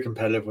also very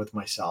competitive with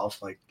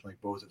myself, like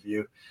both of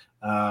you.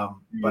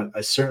 But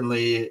I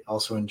certainly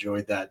also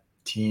enjoyed that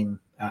team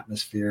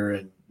atmosphere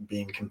and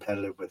being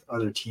competitive with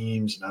other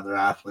teams and other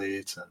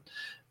athletes and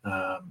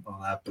all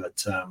that.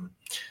 But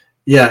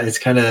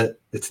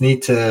it's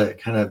neat to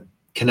kind of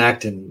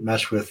connect and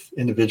mesh with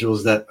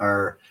individuals that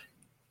are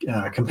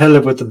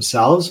competitive with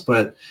themselves,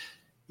 but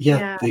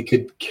they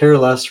could care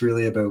less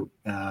really about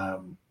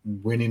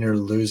winning or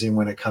losing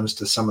when it comes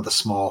to some of the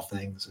small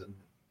things. And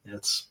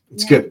it's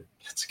good.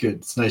 It's good.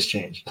 It's a nice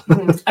change.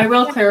 I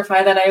will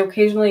clarify that I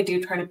occasionally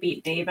do try to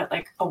beat Dave at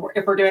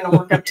if we're doing a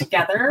workout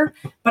together,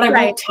 but I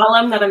won't tell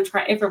him that I'm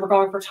trying. If we're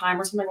going for time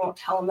or something, I won't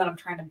tell him that I'm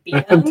trying to beat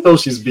him until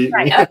she's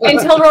beaten me.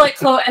 Until we're like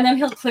close, and then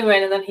he'll clue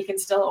in, and then he can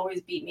still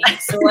always beat me.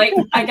 So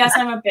I guess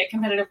I'm a bit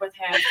competitive with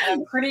him.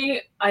 And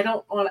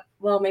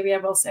maybe I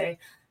will say,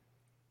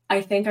 I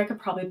think I could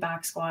probably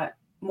back squat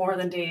more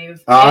than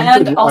Dave,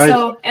 and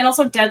also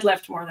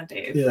deadlift more than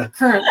Dave. Yeah.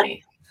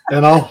 Currentently.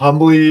 And I'll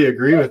humbly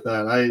agree with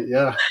that.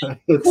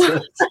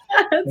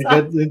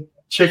 The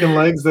chicken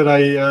legs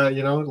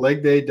that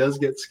leg day does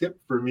get skipped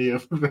for me a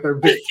fair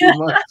bit too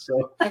much.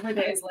 So every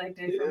day is leg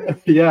day for me.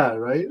 Yeah,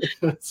 right.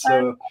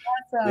 So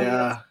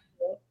awesome.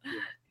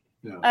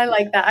 I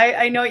like that.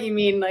 I know what you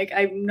mean. Like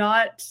I'm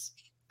not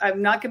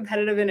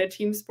competitive in a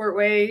team sport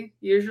way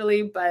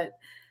usually, but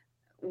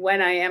when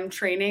I am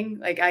training,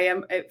 like I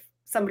am, if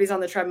somebody's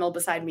on the treadmill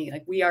beside me,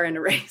 like we are in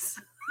a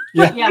race.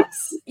 Yeah.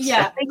 Yes.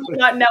 Yeah. They do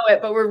not know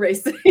it, but we're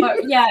racing.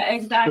 Yeah,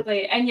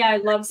 exactly. And I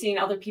love seeing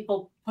other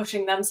people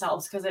pushing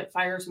themselves, because it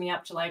fires me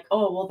up to like,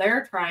 oh, well,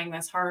 they're trying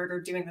this hard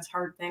or doing this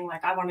hard thing.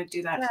 Like I want to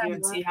do that too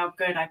and see how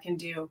good I can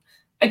do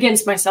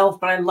against myself.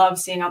 But I love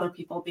seeing other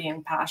people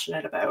being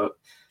passionate about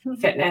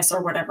fitness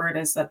or whatever it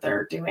is that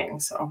they're doing.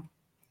 So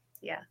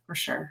yeah, for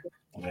sure.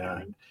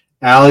 Yeah.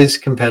 Allie's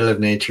competitive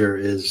nature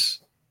is,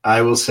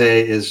 I will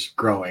say, is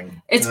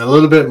growing. It's a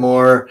little bit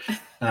more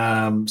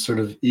sort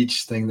of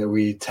each thing that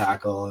we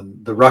tackle.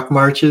 And the ruck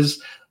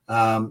marches,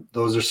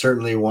 those are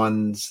certainly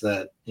ones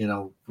that, you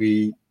know,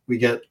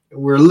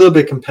 we're a little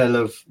bit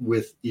competitive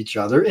with each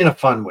other in a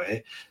fun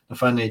way, a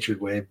fun natured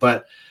way.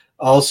 But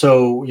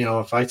also, you know,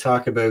 if I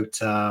talk about,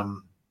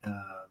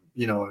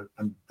 you know,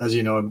 as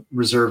you know, I'm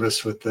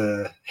reservist with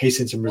the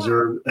Hastings and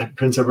Reserve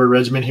Prince Edward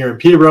Regiment here in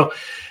Peterborough.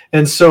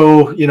 And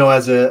so, you know,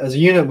 as a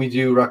unit, we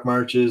do ruck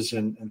marches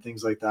and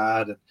things like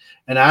that.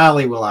 And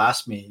Allie will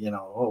ask me, you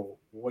know, oh,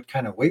 what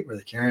kind of weight were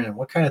they carrying and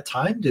what kind of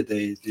time did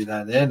they do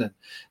that in? And,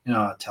 you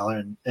know, I'll tell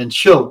her and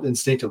she'll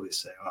instinctively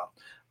say, well,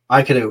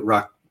 I could out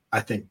ruck,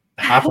 I think,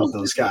 half of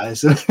those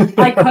guys.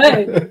 I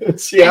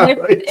could. Yeah,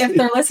 if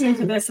they're listening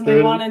to this and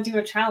they want to do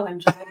a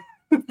challenge,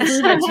 there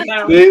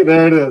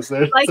it is.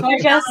 Like, so I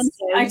guess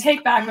I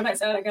take back what I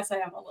said. I guess I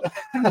am a little bit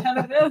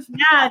competitive.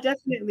 Yeah,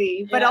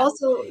 definitely. But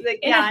also, like,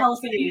 in a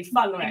healthy,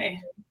 fun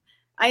way.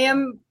 I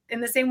am in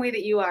the same way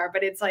that you are,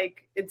 but it's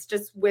like, it's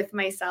just with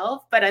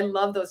myself. But I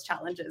love those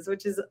challenges,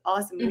 which is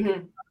awesome.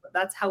 Mm-hmm.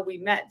 That's how we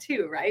met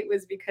too, right?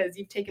 Was because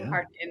you've taken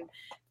part in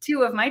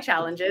 2 of my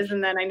challenges.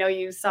 And then I know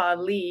you saw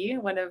Lee,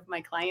 one of my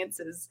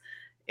clients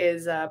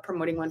is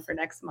promoting one for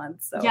next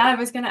month. So yeah, I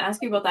was going to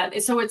ask you about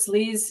that. So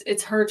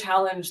it's her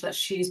challenge that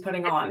she's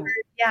putting on.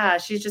 Yeah,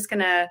 she's just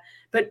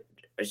but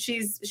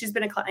she's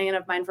been a client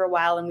of mine for a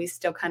while, and we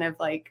still kind of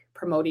like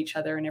promote each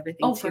other and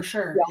everything. Oh, for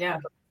sure. Yeah.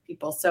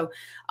 People. So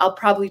I'll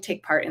probably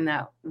take part in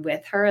that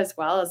with her as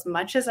well, as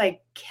much as I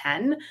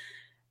can.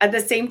 At the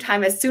same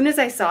time, as soon as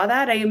I saw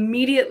that, I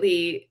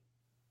immediately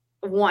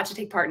want to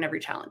take part in every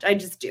challenge. I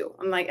just do.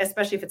 I'm like,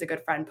 especially if it's a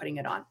good friend putting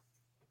it on.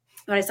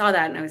 When I saw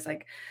that, and I was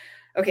like,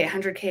 okay,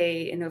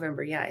 100K in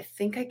November. Yeah, I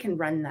think I can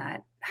run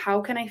that.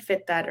 How can I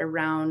fit that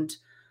around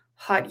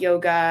hot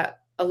yoga,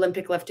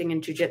 Olympic lifting,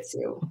 and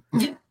jiu-jitsu?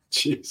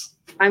 Jeez.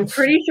 I'm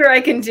pretty sure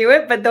I can do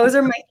it, but those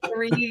are my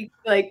 3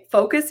 like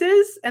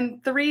focuses,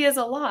 and 3 is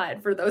a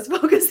lot for those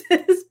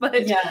focuses,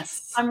 but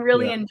yes, I'm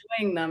really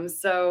enjoying them.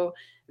 So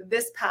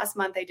this past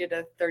month I did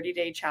a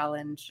 30-day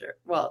challenge.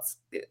 Well, it's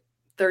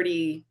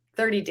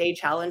 30-day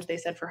challenge, they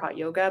said, for hot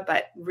yoga,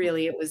 but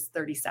really it was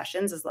 30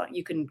 sessions. As long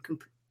you can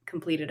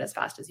complete it as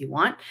fast as you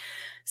want.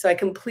 So I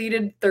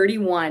completed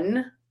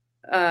 31,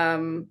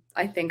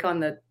 I think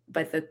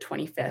by the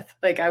 25th.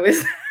 Like I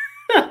was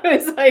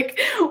like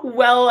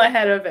well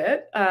ahead of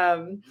it,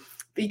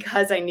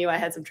 because I knew I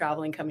had some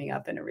traveling coming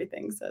up and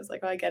everything. So I was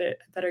like, oh, I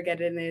better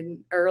get it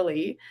in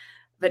early.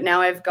 But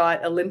now I've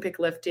got Olympic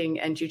lifting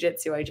and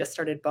jiu-jitsu. I just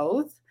started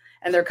both,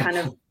 and they're kind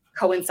of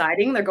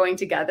coinciding. They're going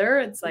together.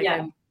 It's like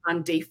I'm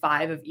on day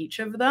 5 of each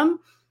of them.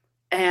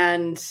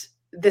 And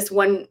this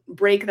one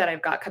break that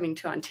I've got coming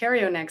to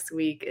Ontario next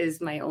week is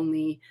my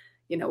only,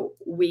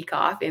 week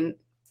off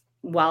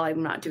while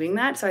I'm not doing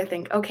that. So I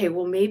think, okay,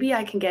 well, maybe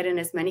I can get in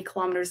as many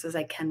kilometers as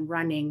I can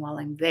running while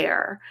I'm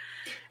there.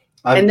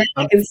 And then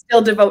I can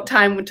still devote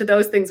time to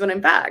those things when I'm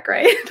back,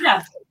 right?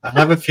 Yeah. I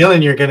have a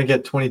feeling you're going to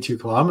get 22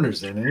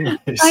 kilometers in anyway.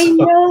 So. I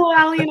know,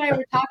 Allie and I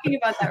were talking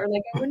about that. We're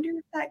like, I wonder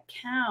if that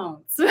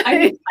counts.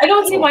 I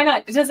don't see why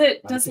not.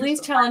 Does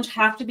Lee's challenge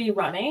have to be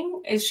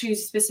running? Is she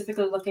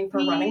specifically looking for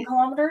running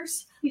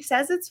kilometers? He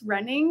says it's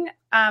running,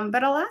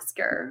 but I'll ask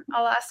her.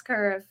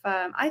 If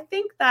I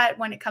think that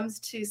when it comes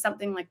to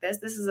something like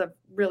this is a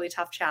really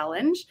tough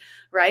challenge,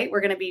 right?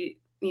 We're going to be,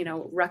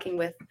 rucking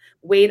with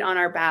weight on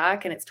our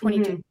back, and it's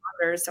 22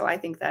 kilometers. So I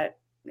think that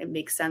it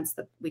makes sense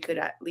that we could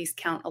at least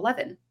count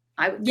 11.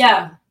 I would.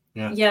 Yeah.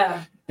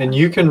 And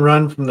you can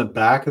run from the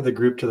back of the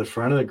group to the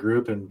front of the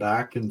group and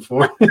back and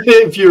forth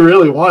if you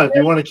really want. If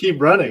you want to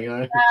keep running,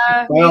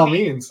 by all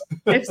means.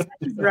 If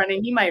he's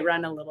running, he might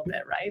run a little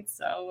bit, right?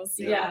 So we'll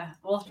see. Yeah,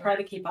 we'll try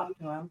to keep up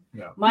to him.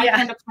 Yeah. My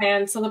kind of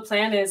plan. So the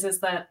plan is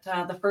that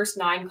the first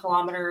 9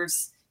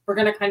 kilometers, we're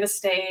going to kind of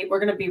stay. We're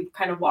going to be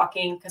kind of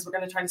walking because we're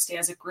going to try to stay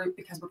as a group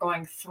because we're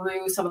going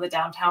through some of the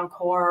downtown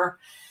core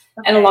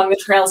and along the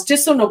trails,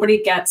 just so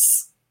nobody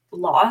gets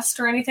lost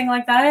or anything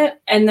like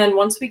that. And then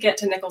once we get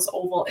to Nichols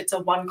Oval, it's a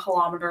 1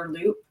 kilometer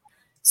loop.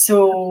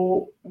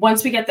 So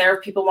once we get there,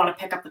 if people want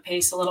to pick up the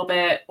pace a little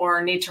bit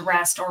or need to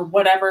rest or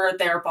whatever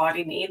their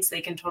body needs,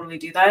 they can totally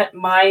do that.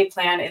 My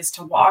plan is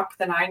to walk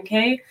the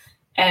 9K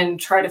and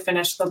try to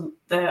finish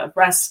the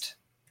rest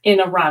in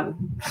a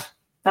run.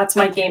 That's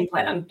my game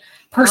plan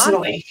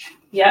personally.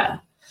 Yeah.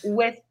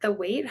 With the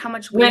weight, how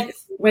much weight?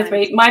 With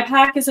weight, my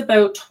pack is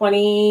about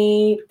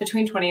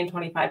between 20 and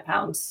 25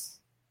 pounds.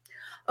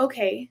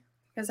 Okay,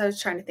 because I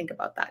was trying to think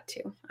about that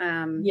too.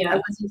 I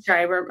wasn't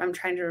sure. I'm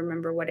trying to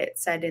remember what it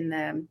said in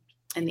the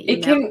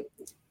email.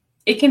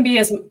 It can be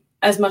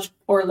as much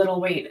or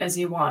little weight as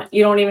you want.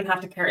 You don't even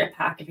have to carry a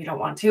pack if you don't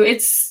want to.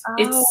 It's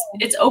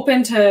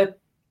open to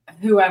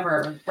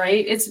whoever,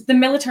 right? It's the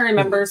military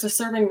members, the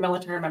serving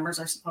military members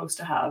are supposed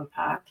to have a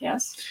pack.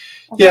 Yes.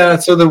 Okay. Yeah.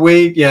 So the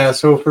weight. Yeah.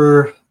 So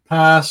for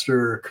past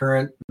or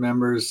current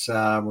members,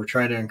 we're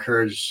trying to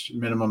encourage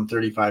minimum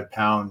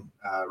 35-pound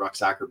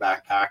rucksack or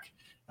backpack.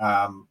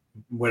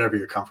 whatever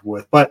you're comfortable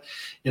with. But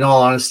in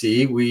all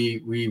honesty,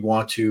 we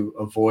want to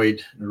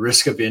avoid the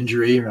risk of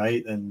injury,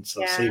 right? And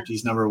so safety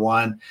is number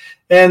one.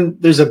 And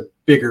there's a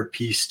bigger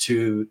piece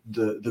to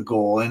the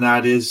goal, and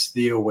that is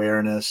the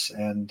awareness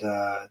and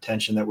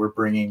attention that we're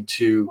bringing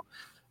to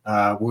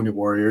wounded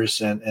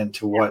warriors and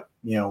to what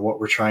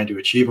we're trying to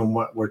achieve and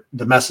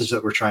the message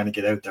that we're trying to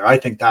get out there. I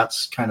think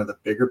that's kind of the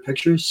bigger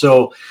picture.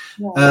 So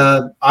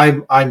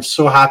I'm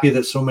so happy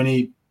that so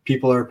many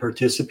people are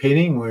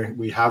participating.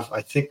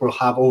 I think we'll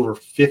have over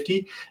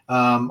 50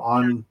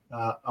 on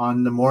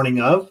the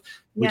morning of,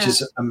 which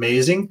is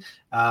amazing.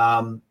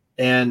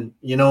 And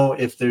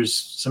if there's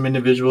some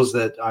individuals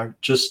that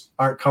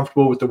aren't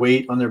comfortable with the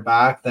weight on their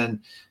back,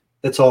 then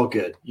it's all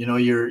good.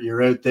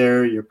 You're out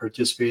there, you're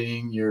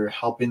participating, you're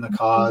helping the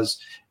cause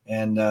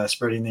and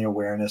spreading the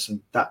awareness, and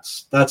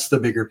that's the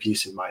bigger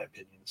piece in my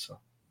opinion. So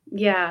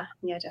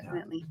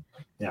definitely.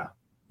 Yeah.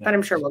 But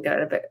I'm sure we'll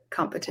get a bit of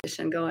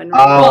competition going.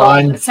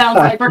 It sounds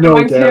like we're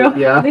going to.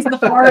 Yeah. At least the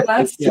four of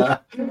us.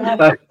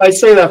 I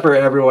say that for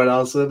everyone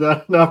else,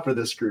 not for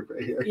this group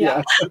right here.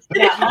 Yeah.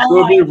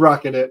 We'll be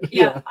rocking it.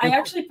 Yeah. I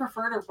actually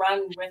prefer to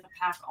run with a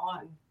pack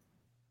on.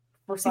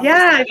 For some reason.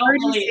 I've heard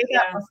you say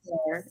that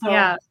before.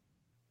 So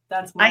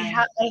that's I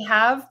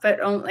have, but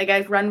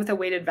I've run with a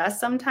weighted vest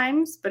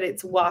sometimes, but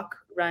it's walk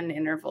run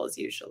intervals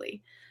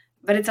usually.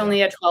 But it's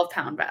only a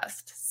 12-pound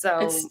vest. So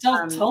it's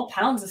still 12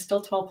 pounds is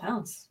still 12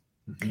 pounds.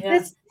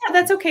 Yeah,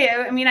 that's okay.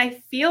 I mean, I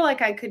feel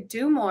like I could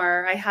do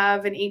more. I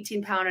have an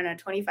 18-pound and a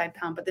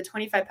 25-pound, but the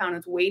 25-pound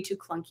is way too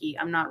clunky.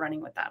 I'm not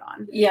running with that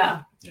on.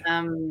 Yeah.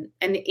 And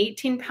the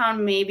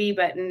 18-pound maybe,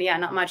 but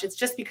not much. It's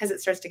just because it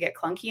starts to get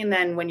clunky, and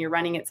then when you're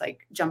running, it's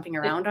like jumping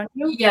around on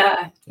you.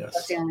 Yeah.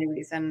 That's the only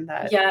reason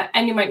that. Yeah,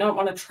 and you might not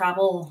want to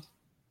travel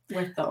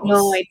with those.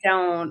 No, I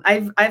don't.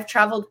 I've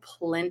traveled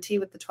plenty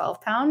with the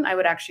 12-pound. I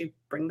would actually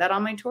bring that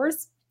on my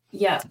tours.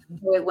 Yeah.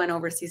 It went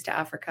overseas to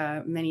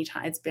Africa many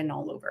times. It's been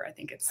all over. I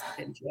think it's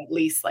been to at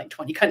least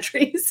 20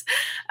 countries.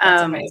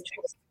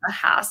 It's a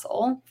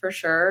hassle for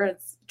sure.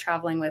 It's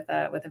traveling with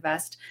a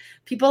vest.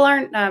 People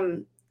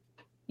aren't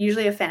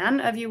usually a fan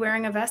of you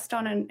wearing a vest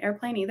on an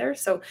airplane either.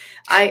 So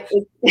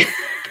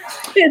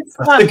it's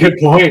that's a good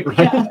point,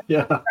 right?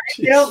 Yeah.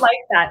 I don't like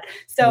that.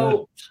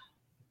 So,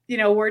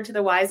 word to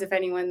the wise, if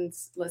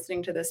anyone's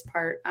listening to this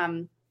part,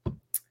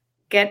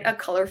 get a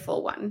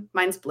colorful one.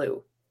 Mine's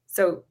blue.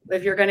 So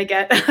if you're going to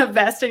get a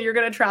vest and you're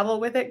going to travel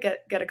with it,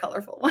 get a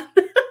colorful one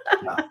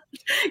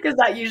because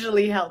that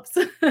usually helps.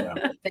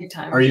 Big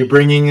time. Are you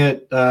bringing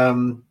it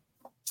for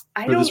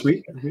this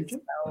week?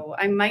 So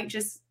I might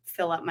just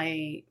fill up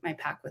my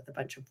pack with a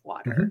bunch of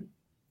water. Mm-hmm.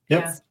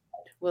 Yep. Yeah.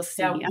 We'll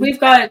see. Yeah, we've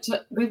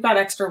got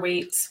extra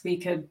weights we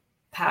could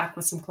pack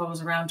with some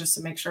clothes around just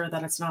to make sure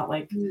that it's not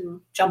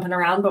jumping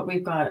around, but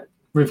we've got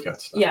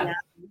stuff. Yeah.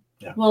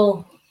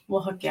 We'll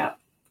hook you up.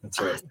 That's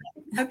right.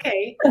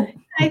 Okay.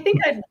 I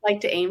think I'd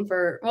like to aim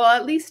for,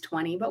 at least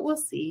 20, but we'll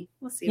see.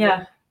 We'll see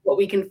what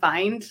we can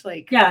find.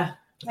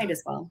 Might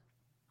as well.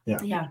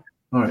 Yeah. Yeah.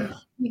 Oh, yeah.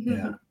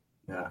 Yeah.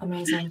 Yeah.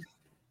 Amazing.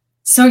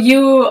 So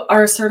you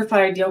are a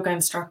certified yoga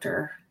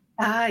instructor.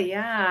 Yeah.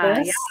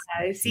 Yes. Yeah.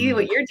 I see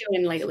what you're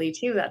doing lately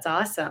too. That's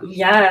awesome.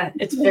 Yeah.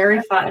 It's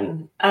very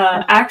fun.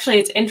 Actually,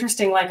 it's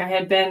interesting. I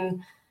had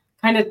been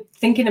kind of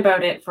thinking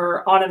about it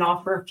for on and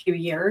off for a few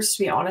years,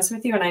 to be honest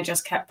with you. And I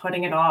just kept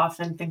putting it off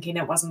and thinking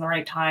it wasn't the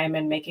right time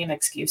and making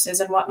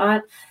excuses and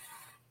whatnot.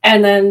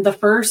 And then the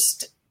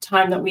first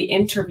time that we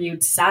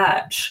interviewed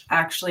Satch,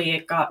 actually,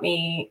 it got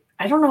me,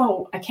 I don't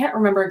know, I can't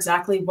remember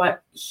exactly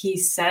what he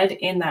said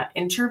in that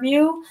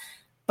interview,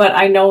 but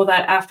I know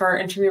that after our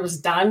interview was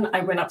done,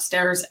 I went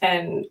upstairs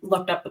and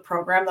looked up the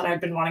program that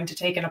I'd been wanting to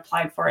take and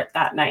applied for it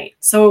that night.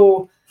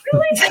 So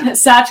really?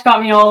 Satch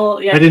got me all.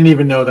 I didn't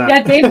even know that.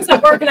 Yeah, Dave was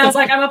at work and I was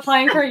like, I'm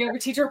applying for a yoga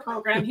teacher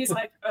program. He's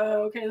like,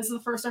 oh, okay, this is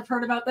the first I've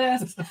heard about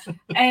this.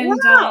 And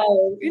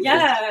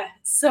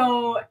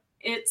so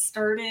it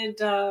started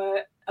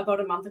about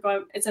a month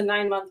ago. It's a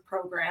 9-month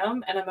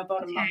program and I'm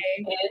about a month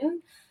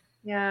in.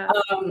 Yeah.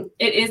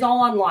 It is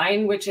all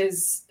online, which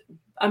is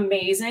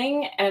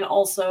amazing. And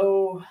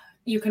also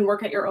you can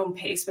work at your own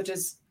pace, which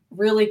is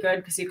really good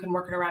because you can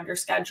work it around your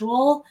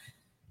schedule.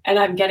 And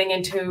I'm getting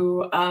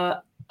into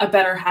a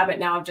better habit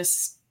now of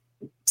just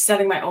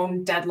setting my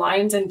own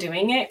deadlines and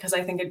doing it, because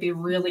I think it'd be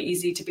really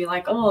easy to be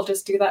like, oh, I'll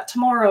just do that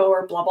tomorrow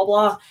or blah, blah,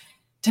 blah,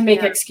 to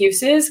make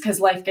excuses, because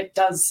life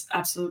does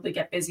absolutely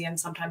get busy and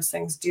sometimes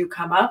things do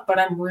come up. But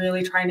I'm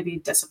really trying to be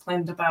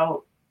disciplined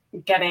about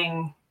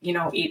getting,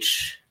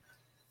 each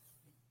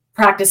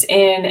practice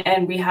in,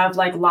 and we have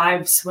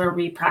lives where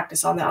we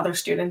practice on the other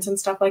students and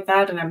stuff like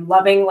that. And I'm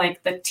loving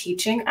the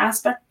teaching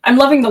aspect. I'm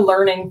loving the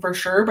learning for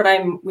sure, but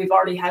we've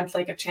already had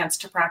a chance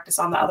to practice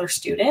on the other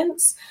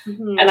students.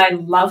 Mm-hmm. And I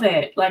love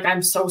it.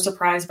 I'm so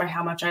surprised by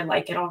how much I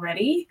like it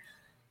already.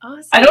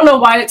 Awesome. I don't know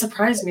why it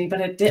surprised me, but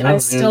it did. I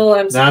still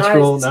am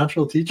surprised.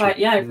 Natural teaching. But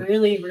I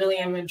really, really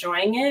am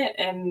enjoying it.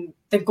 And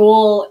the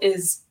goal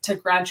is to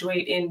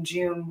graduate in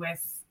June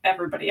with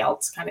everybody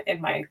else kind of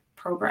in my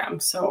program.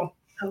 So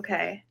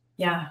okay.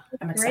 Yeah,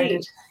 I'm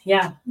excited.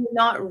 Yeah. You're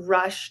not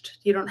rushed.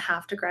 You don't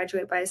have to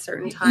graduate by a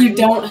certain time. You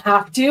don't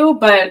have to,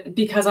 but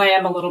because I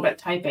am a little bit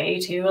type A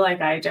too, like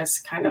I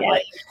just kind of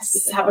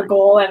have a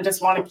goal and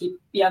just want to keep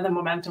the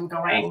momentum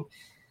going.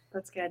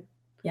 That's good.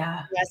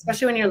 Yeah.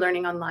 Especially when you're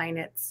learning online,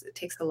 it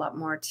takes a lot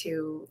more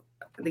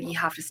that you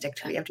have to stick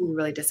to it. You have to be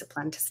really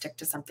disciplined to stick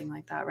to something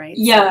like that, right?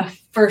 Yeah,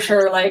 for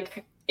sure.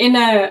 Like in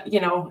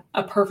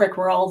a perfect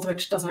world,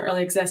 which doesn't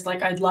really exist,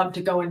 like I'd love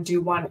to go and do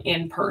one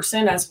in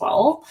person as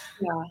well.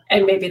 Yeah.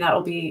 And maybe that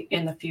will be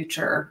in the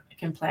future. I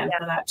can plan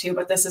for that too.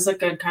 But this is a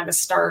good kind of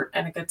start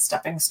and a good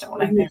stepping stone.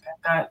 Mm-hmm. I think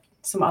I've got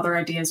some other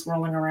ideas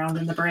rolling around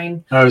in the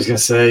brain. I was going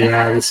to say,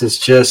 this is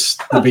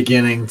just the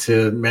beginning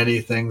to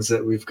many things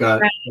that we've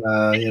got,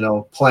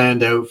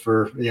 planned out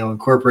for,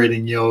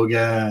 incorporating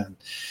yoga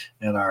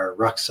and our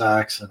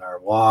rucksacks and our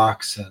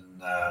walks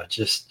and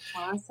just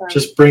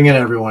bringing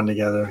everyone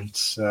together.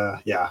 It's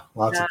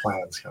lots of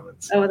plans coming.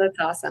 So. Oh, that's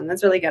awesome.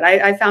 That's really good.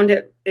 I found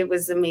it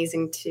was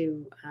amazing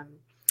to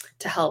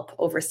help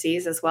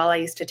overseas as well. I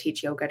used to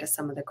teach yoga to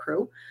some of the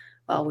crew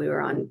while we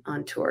were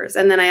on tours.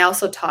 And then I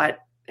also taught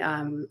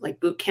like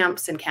boot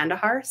camps in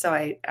Kandahar. So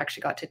I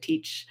actually got to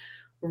teach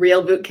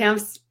real boot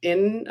camps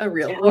in a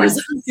real war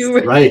zone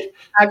to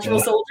actual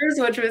soldiers,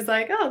 which was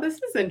like, oh, this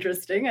is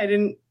interesting. I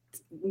didn't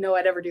know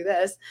I'd ever do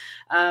this.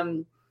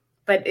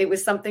 But it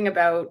was something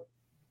about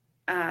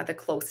the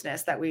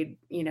closeness that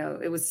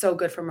it was so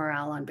good for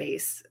morale on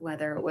base,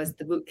 whether it was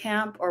the boot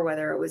camp or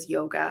whether it was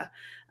yoga.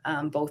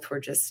 Both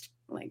were just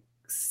like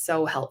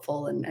so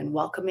helpful and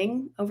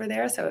welcoming over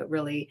there. So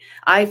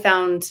I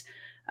found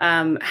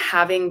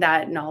having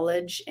that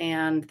knowledge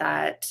and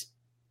that,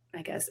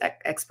 I guess,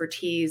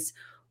 expertise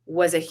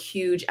was a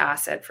huge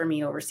asset for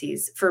me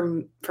overseas,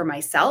 for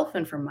myself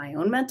and for my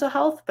own mental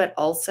health, but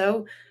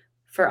also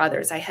for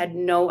others. I had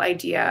no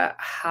idea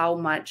how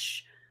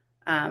much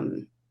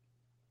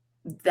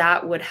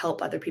that would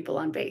help other people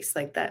on base,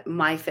 like that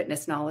my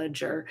fitness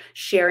knowledge or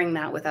sharing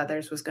that with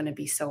others was going to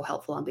be so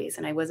helpful on base.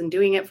 And I wasn't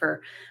doing it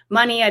for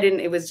money.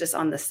 It was just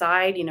on the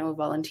side,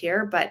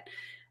 volunteer, but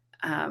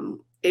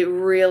it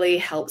really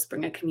helps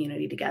bring a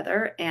community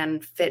together.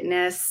 And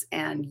fitness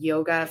and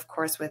yoga, of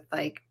course, with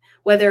like,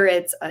 whether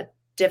it's a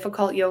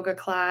difficult yoga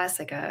class,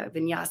 like a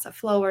vinyasa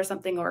flow or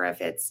something, or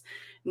if it's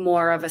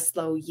more of a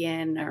slow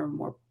yin or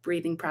more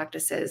breathing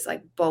practices,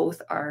 like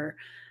both are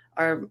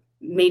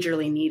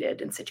majorly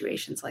needed in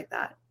situations like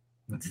that.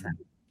 So.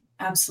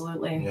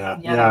 Absolutely.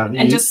 Yeah.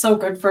 And just so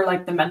good for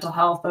like the mental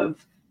health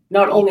of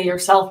not only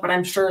yourself, but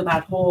I'm sure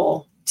that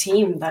whole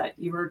team that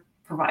you were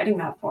providing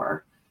that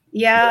for.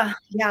 Yeah.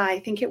 I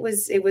think it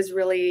was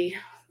really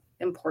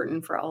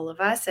important for all of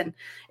us. And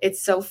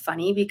it's so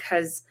funny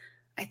because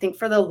I think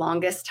for the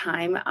longest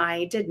time,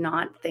 I did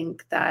not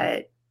think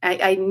that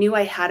I knew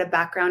I had a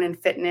background in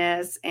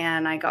fitness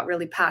and I got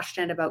really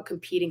passionate about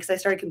competing because I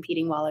started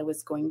competing while I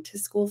was going to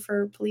school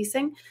for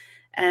policing.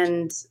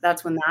 And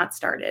that's when that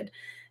started.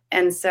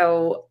 And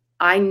so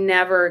I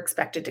never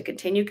expected to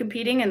continue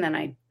competing. And then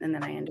I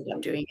ended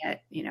up doing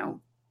it,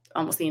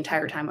 almost the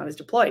entire time I was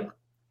deployed.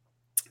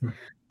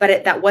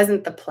 But that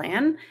wasn't the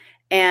plan.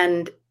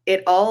 And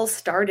it all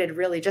started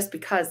really just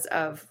because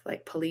of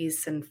like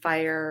police and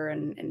fire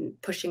and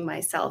pushing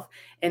myself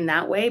in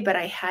that way. But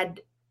I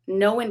had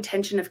no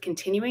intention of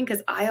continuing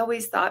because I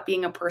always thought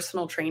being a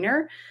personal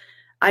trainer,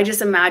 I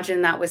just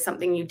imagined that was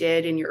something you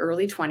did in your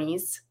early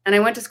 20s. And I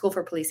went to school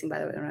for policing, by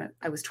the way, when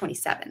I was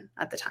 27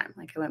 at the time.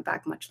 Like I went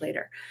back much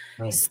later.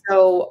 Right.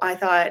 So I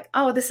thought,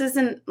 oh, this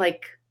isn't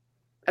like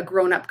a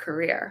grown-up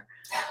career.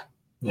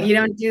 Yeah. You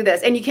don't do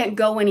this and you can't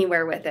go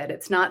anywhere with it.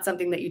 It's not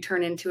something that you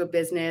turn into a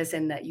business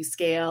and that you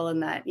scale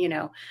and that,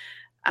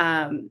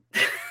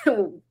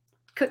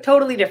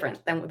 totally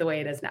different than the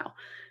way it is now.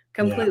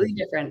 Completely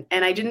different.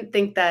 And I didn't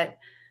think that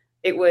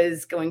it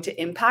was going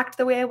to impact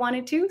the way I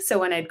wanted to. So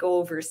when I'd go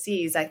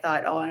overseas, I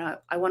thought, oh,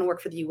 I want to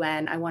work for the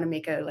UN. I want to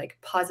make a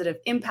positive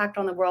impact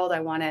on the world. I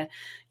want to,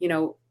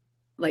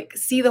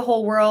 see the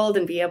whole world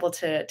and be able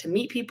to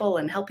meet people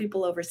and help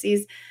people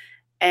overseas.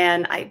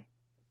 And I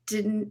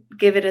didn't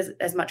give it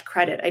as much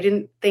credit. I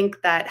didn't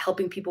think that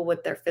helping people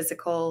with their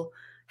physical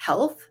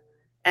health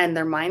and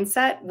their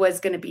mindset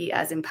was going to be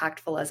as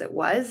impactful as it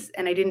was.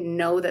 And I didn't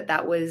know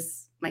that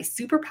was my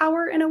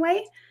superpower in a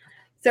way.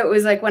 So it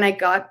was like when I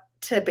got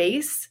to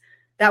base,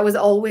 that was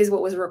always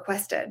what was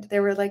requested.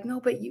 They were like, no,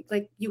 but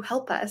you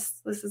help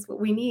us. This is what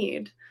we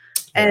need.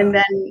 Yeah. And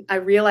then I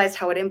realized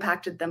how it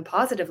impacted them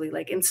positively,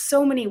 like in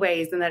so many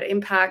ways, and that it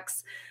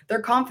impacts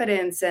their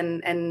confidence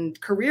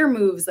and career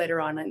moves later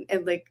on.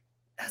 And like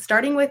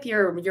starting with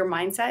your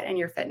mindset and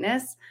your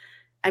fitness.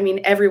 I mean,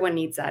 everyone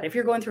needs that. If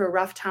you're going through a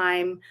rough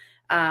time,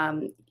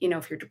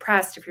 if you're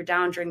depressed, if you're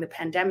down during the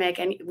pandemic,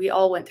 and we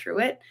all went through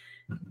it,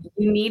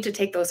 you need to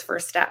take those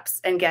first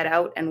steps and get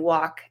out and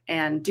walk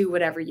and do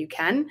whatever you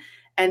can.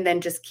 And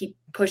then just keep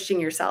pushing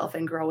yourself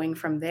and growing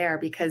from there,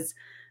 because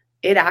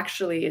it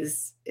actually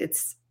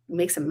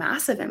makes a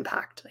massive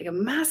impact, like a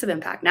massive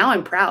impact. Now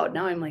I'm proud.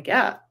 Now I'm like,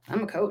 yeah,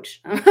 I'm a coach.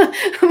 I'm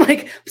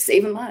like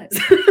saving lives.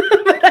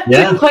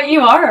 Yeah. But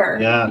you are.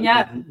 Yeah.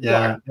 Yeah.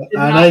 Yeah.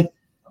 And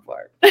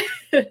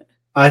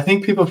I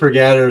think people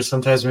forget, or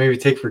sometimes maybe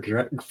take for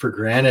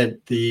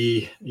granted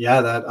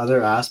that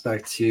other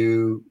aspect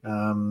to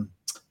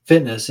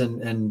fitness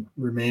and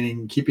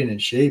keeping in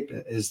shape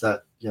is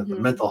that, the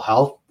mental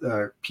health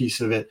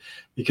piece of it.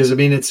 Because I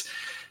mean, it's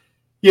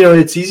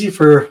easy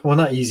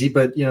not easy,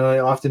 but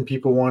often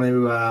people want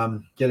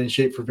to get in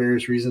shape for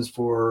various reasons,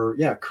 for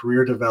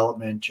career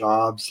development,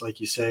 jobs, like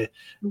you say,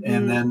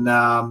 and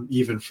then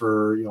even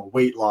for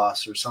weight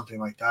loss or something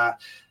like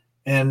that,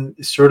 and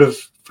sort of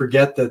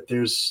forget that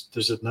there's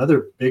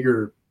another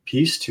bigger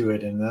piece to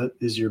it, and that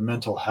is your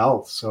mental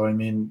health. So I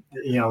mean,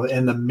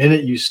 and the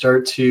minute you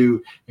start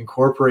to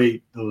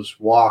incorporate those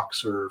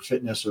walks or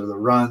fitness or the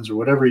runs or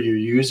whatever you're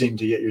using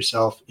to get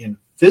yourself in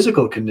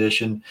physical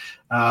condition,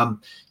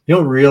 you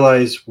don't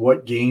realize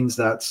what gains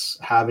that's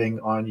having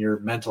on your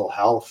mental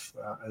health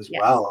as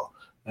well.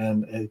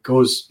 And it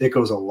goes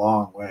a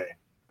long way.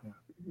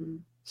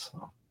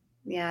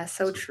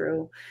 So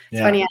true.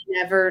 It's funny. I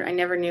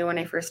never knew when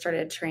I first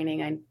started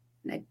training. I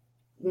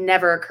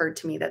never occurred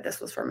to me that this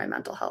was for my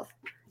mental health,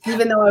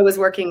 even though I was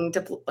working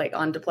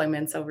on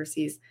deployments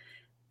overseas.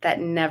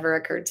 That never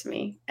occurred to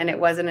me. And it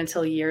wasn't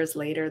until years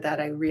later that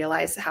I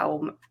realized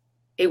how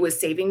it was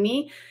saving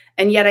me.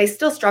 And yet I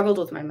still struggled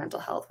with my mental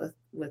health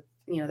with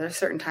there's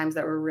certain times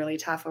that were really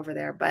tough over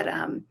there, but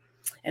and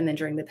then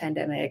during the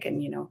pandemic,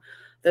 and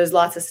there's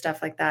lots of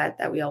stuff like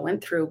that we all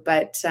went through,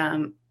 but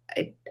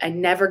I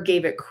never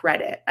gave it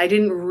credit. I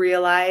didn't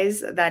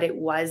realize that it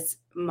was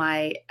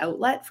my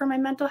outlet for my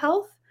mental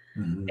health.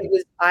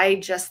 I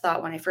just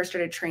thought when I first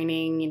started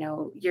training,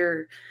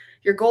 your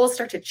goals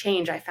start to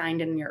change. I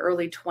find in your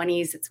early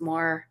 20s, it's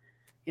more,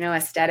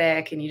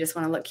 aesthetic, and you just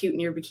want to look cute in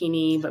your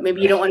bikini, but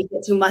maybe you don't want to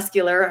get too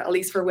muscular, at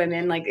least for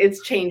women. Like,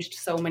 it's changed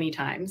so many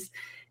times.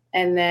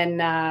 And then,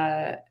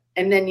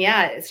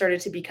 it started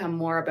to become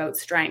more about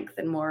strength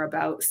and more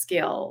about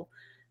skill.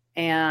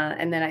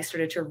 And then I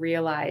started to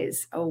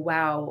realize, oh,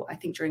 wow, I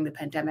think during the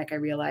pandemic, I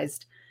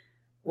realized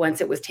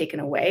once it was taken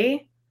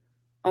away,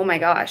 oh my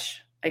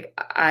gosh, like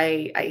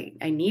I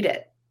need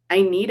it.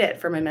 I need it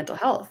for my mental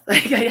health.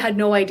 Like, I had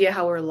no idea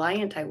how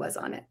reliant I was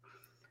on it.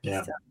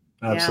 Yeah, so,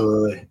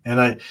 absolutely. And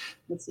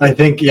I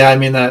think, I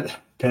mean, that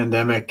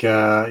pandemic,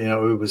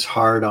 it was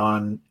hard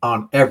on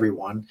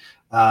everyone,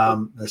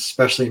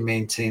 especially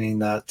maintaining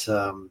that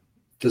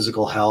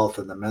physical health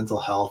and the mental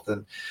health.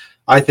 And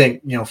I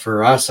think,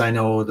 for us, I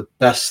know the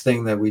best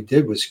thing that we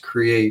did was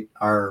create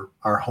our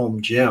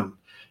home gym.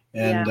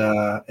 And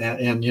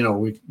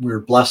we were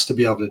blessed to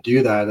be able to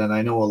do that. And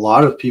I know a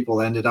lot of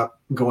people ended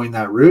up going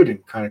that route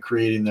and kind of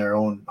creating their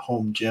own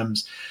home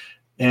gyms.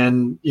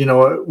 And, we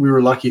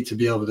were lucky to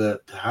be able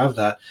to have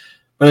that.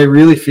 But I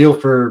really feel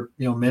for,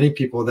 many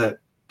people that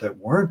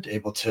weren't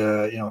able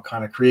to,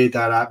 kind of create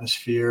that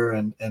atmosphere,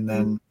 and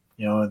then,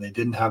 and they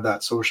didn't have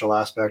that social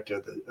aspect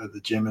of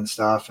the gym and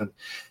stuff. And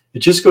it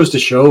just goes to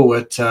show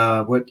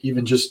what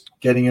even just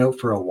getting out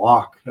for a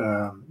walk,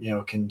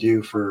 can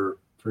do for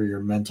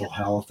your mental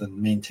health and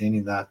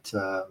maintaining that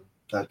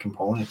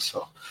component.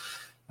 So,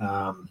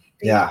 I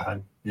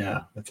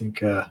think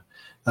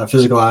that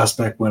physical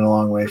aspect went a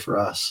long way for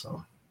us.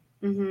 So,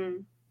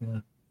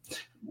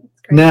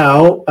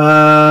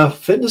 Now,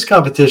 fitness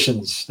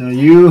competitions. Now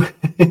you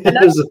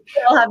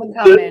still haven't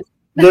come in.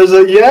 I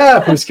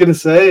was going to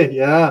say,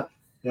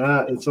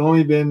 it's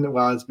only been,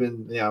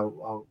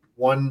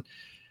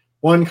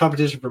 one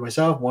competition for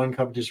myself, one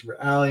competition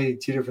for Ali,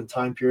 2 different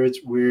time periods.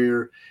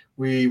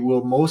 We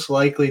will most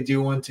likely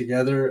do one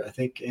together, I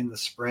think, in the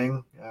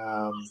spring.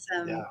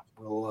 Awesome.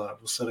 We'll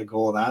set a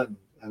goal of that,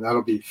 and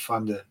that'll be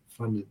fun to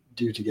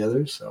do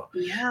together. So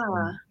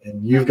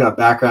and you've got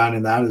background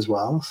in that as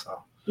well.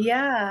 So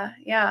I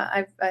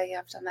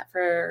have done that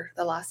for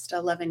the last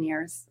 11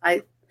 years.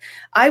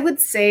 I would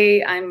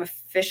say I'm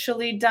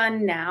officially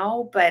done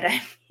now, but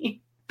I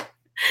mean,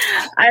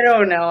 I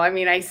don't know. I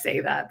mean, I say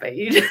that, but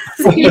you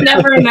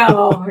never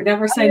know.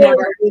 Never say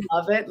never. I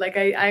love it. Like,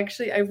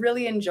 I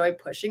really enjoy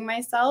pushing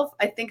myself.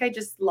 I think I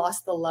just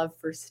lost the love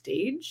for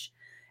stage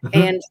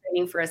and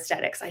training for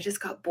aesthetics. I just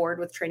got bored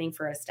with training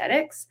for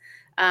aesthetics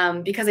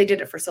because I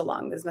did it for so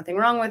long. There's nothing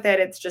wrong with it.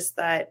 It's just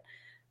that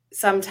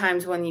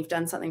sometimes when you've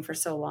done something for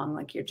so long,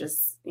 like, you're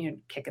just,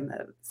 kicking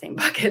the same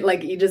bucket.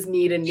 Like, you just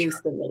need a new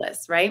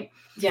stimulus, right?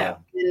 Yeah.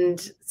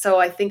 And so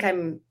I think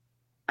I'm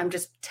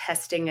just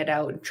testing it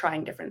out and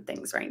trying different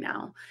things right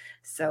now.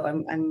 So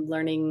I'm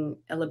learning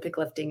Olympic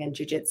lifting and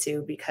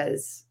jiu-jitsu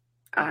because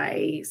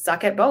I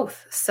suck at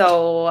both.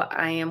 So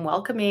I am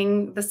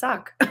welcoming the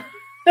suck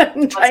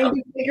and trying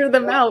to figure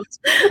them out.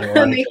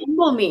 And they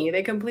humble me.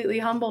 They completely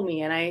humble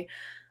me. And I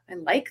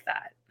like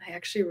that. I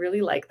actually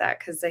really like that,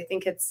 because I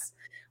think it's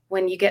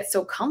when you get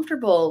so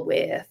comfortable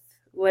with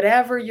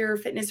whatever your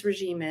fitness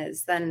regime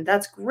is, then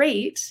that's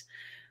great.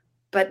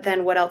 But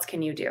then what else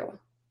can you do?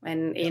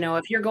 And,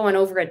 if you're going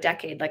over a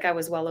decade, like I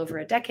was well over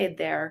a decade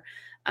there,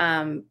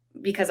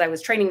 because I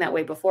was training that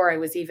way before I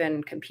was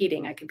even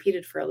competing. I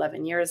competed for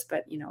 11 years,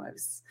 but, I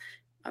was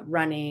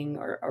running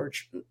or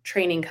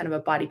training kind of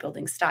a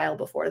bodybuilding style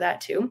before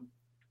that too.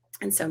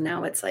 And so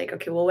now it's like,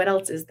 okay, well, what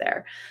else is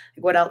there?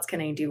 Like, what else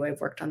can I do?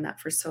 I've worked on that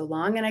for so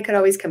long, and I could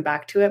always come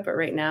back to it. But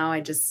right now I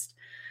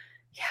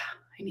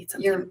need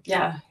something.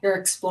 You're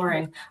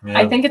exploring. Yeah.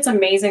 I think it's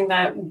amazing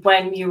that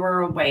when you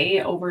were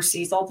away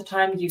overseas all the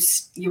time,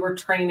 you were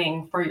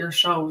training for your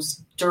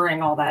shows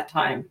during all that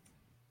time.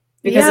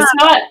 Because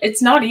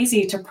it's not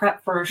easy to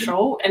prep for a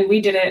show, and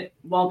we did it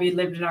while we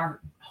lived in our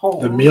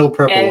home. The meal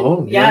prep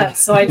alone. Yeah.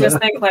 So I just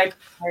think like,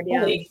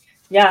 holy,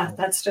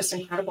 that's just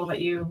incredible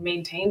that you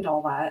maintained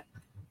all that.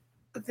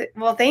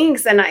 Well,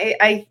 thanks. And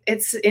I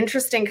it's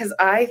interesting because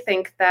I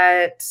think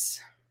that's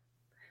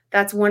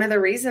one of the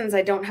reasons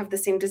I don't have the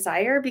same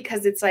desire,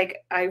 because it's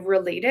like I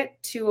relate it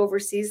to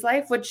overseas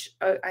life, which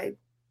I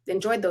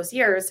enjoyed those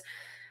years,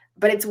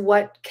 but it's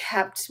what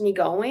kept me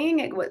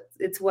going.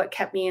 It's what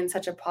kept me in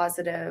such a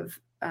positive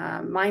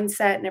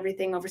mindset, and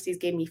everything overseas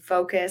gave me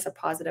focus, a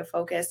positive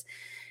focus.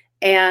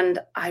 And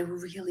I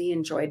really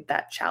enjoyed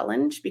that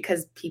challenge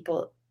because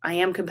I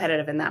am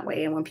competitive in that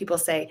way. And when people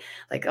say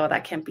like, oh,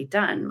 that can't be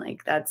done,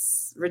 like,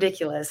 that's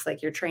ridiculous,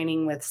 like you're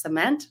training with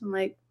cement, I'm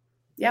like,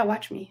 yeah,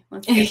 watch me.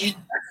 Let's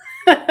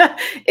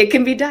it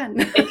can be done.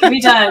 It can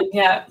be done.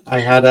 Yeah. I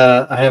have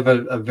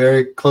a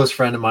very close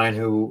friend of mine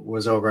who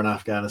was over in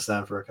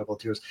Afghanistan for a couple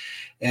of tours,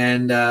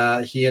 and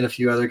he and a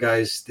few other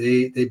guys,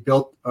 they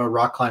built a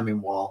rock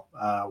climbing wall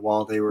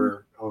while they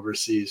were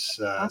overseas.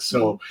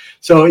 So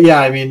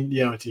yeah, I mean,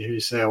 to hear you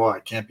say, well,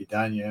 it can't be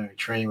done, you're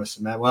training with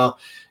cement. Well,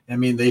 I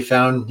mean, they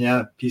found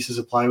pieces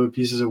of plywood,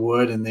 pieces of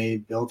wood, and they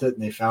built it,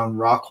 and they found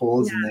rock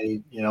holes, and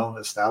they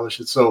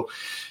established it. So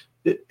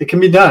it can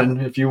be done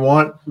if you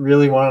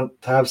really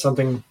want to have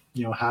something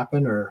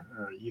happen, or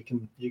you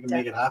can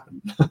make it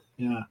happen.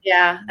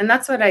 Yeah. And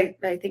that's what I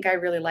think I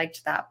really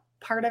liked, that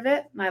part of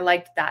it. And I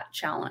liked that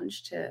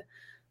challenge to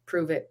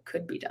prove it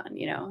could be done.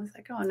 It's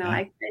like, oh no,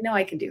 I know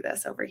I can do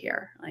this over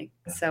here.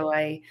 So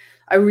I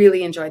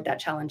really enjoyed that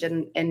challenge,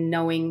 and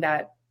knowing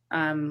that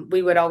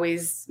we would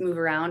always move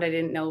around. I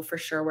didn't know for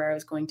sure where I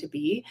was going to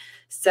be.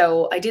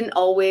 So I didn't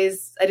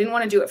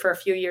want to do it for a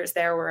few years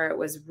there where it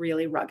was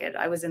really rugged.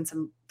 I was in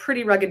some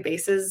pretty rugged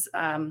bases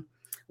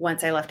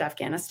once I left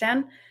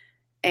Afghanistan,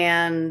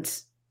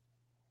 and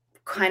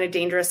kind of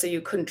dangerous. So you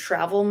couldn't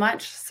travel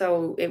much.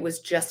 So it was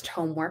just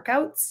home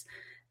workouts.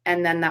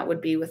 And then that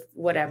would be with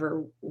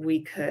whatever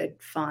we could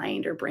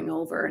find or bring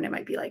over. And it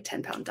might be like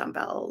 10-pound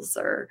dumbbells,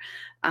 or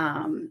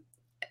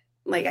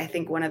I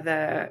think one of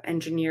the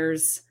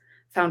engineers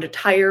found a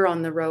tire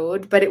on the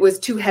road, but it was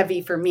too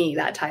heavy for me,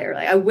 that tire.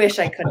 I wish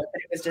I could have,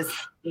 but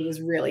it was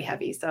really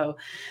heavy. So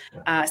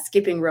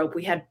skipping rope,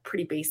 we had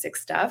pretty basic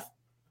stuff.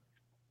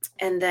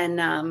 And then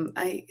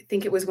I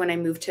think it was when I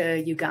moved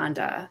to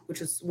Uganda,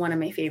 which was one of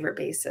my favorite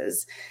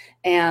bases.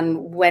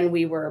 And when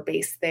we were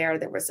based there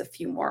was a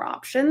few more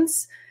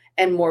options,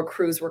 and more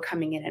crews were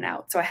coming in and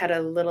out. So I had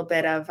a little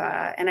bit of,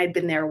 and I'd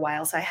been there a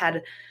while. So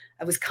I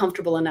was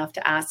comfortable enough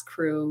to ask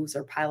crews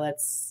or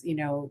pilots,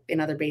 in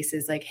other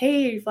bases, like,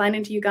 hey, you're flying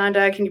into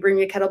Uganda, can you bring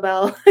me a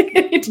kettlebell?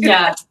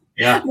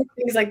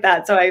 Things like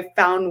that. So I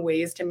found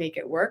ways to make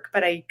it work,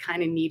 but I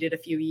kind of needed a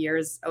few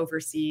years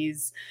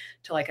overseas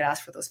till I could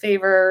ask for those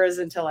favors,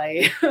 until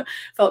I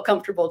felt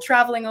comfortable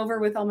traveling over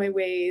with all my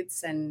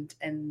weights, and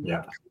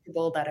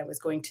comfortable that I was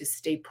going to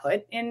stay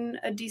put in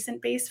a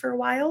decent base for a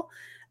while.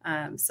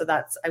 So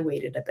I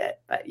waited a bit,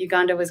 but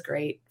Uganda was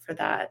great for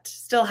that.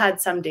 Still had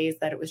some days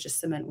that it was just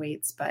cement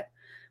weights, but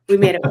we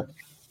made it work.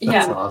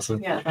 That's awesome.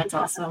 Yeah, that's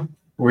awesome.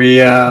 We,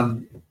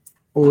 about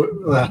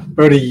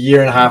a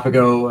year and a half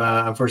ago,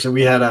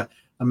 unfortunately, we had a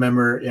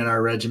member in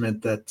our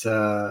regiment that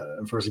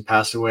unfortunately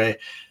passed away.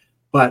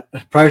 But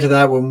prior to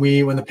that, when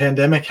the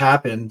pandemic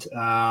happened,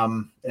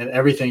 and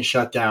everything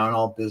shut down,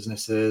 all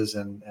businesses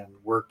and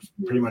work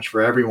pretty much for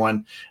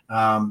everyone,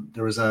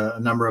 there was a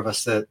number of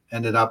us that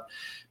ended up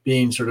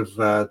being sort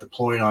of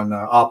deployed on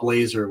Op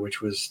Laser,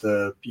 which was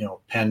the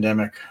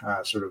pandemic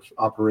sort of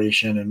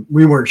operation, and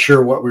we weren't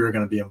sure what we were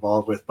going to be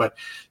involved with. But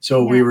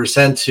so we were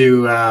sent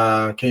to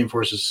Canadian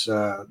Forces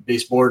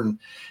Base Borden,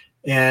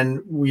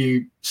 and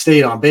we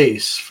stayed on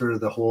base for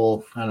the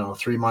whole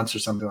 3 months or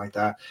something like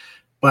that.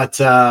 But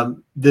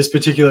this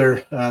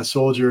particular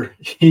soldier,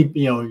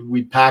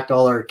 we packed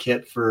all our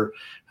kit for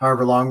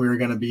however long we were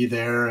going to be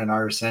there, and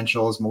our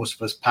essentials. Most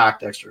of us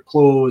packed extra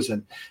clothes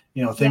and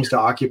things to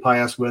occupy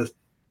us with.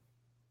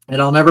 And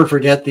I'll never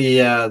forget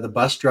the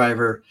bus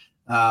driver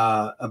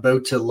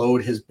about to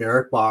load his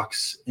barrack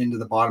box into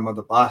the bottom of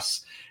the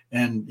bus.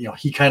 And,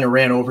 he kind of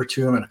ran over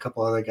to him and a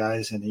couple other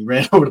guys, and he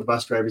ran over to the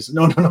bus driver. He said,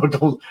 no,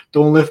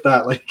 don't lift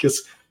that.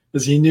 Because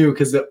he knew,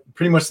 because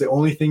pretty much the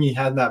only thing he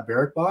had in that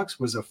barrack box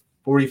was a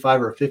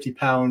 45 or 50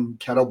 pound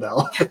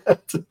kettlebell.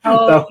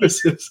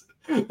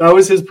 That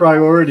was his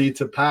priority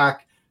to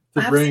pack,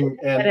 to bring,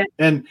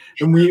 and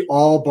we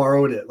all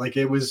borrowed it.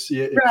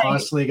 It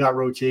constantly got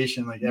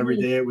rotation.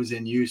 Every day it was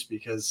in use,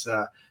 because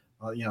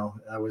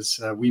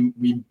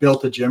we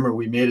built a gym, or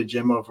we made a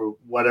gym over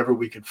whatever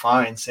we could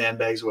find,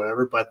 sandbags,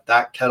 whatever. But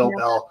that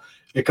kettlebell,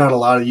 it got a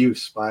lot of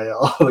use by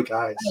all the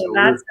guys. So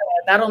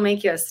that'll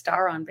make you a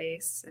star on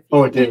base.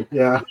 It did.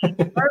 Yeah.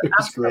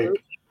 It's great.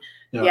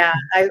 Yeah.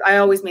 I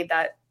always made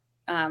that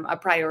a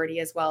priority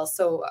as well.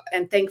 So,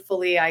 and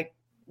thankfully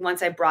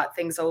once I brought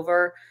things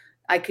over,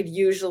 I could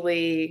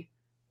usually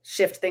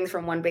shift things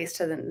from one base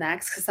to the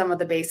next, because some of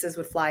the bases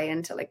would fly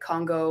into, like,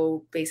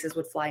 Congo bases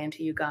would fly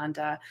into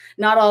Uganda.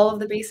 Not all of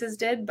the bases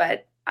did,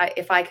 but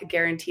if I could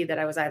guarantee that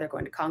I was either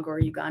going to Congo or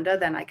Uganda,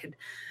 then I could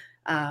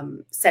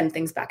send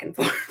things back and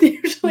forth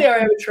usually, or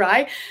I would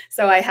try.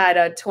 So I had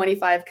a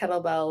 25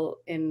 kettlebell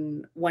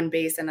in one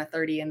base and a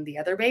 30 in the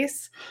other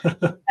base.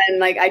 And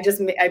like, I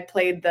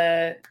played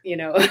the,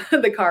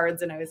 the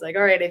cards, and I was like,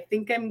 all right, I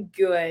think I'm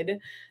good.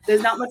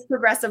 There's not much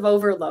progressive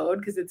overload,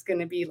 because it's going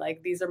to be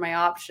like, these are my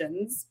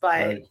options,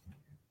 but right.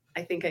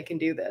 I think I can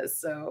do this.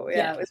 So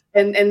yeah. It was,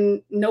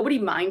 and nobody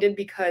minded,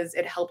 because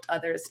it helped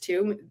others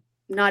too.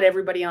 Not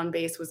everybody on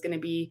base was going to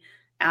be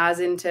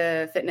as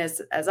into fitness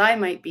as I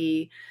might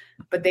be,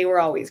 but they were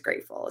always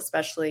grateful,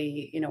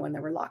 especially, when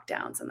there were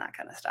lockdowns and that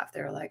kind of stuff.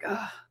 They were like,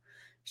 oh,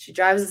 she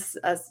drives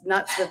us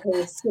nuts with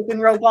her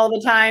skipping rope all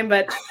the time,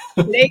 but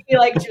they feel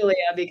like Julia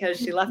because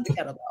she left the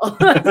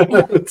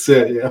kettlebell. That's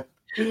it. Yeah.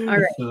 All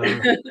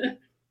right.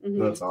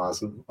 That's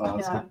awesome.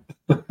 Yeah.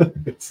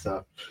 Good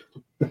stuff.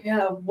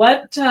 Yeah.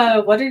 What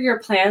are your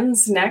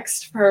plans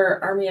next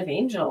for Army of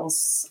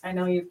Angels? I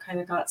know you've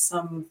kind of got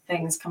some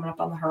things coming up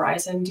on the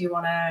horizon. Do you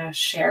want to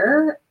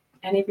share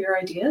any of your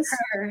ideas?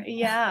 Sure.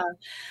 Yeah.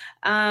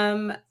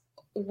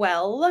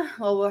 Well,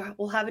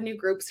 we'll have a new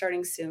group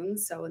starting soon.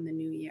 So in the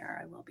new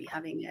year, I will be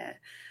having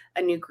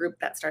a new group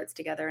that starts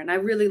together. And I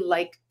really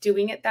like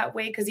doing it that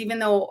way, because even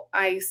though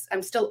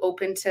I'm still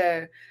open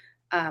to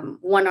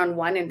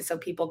one-on-one, and so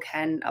people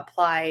can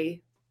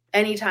apply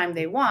anytime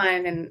they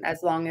want, and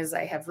as long as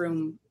I have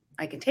room,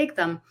 I can take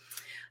them.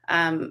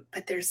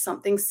 But there's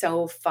something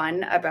so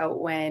fun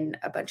about when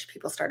a bunch of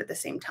people start at the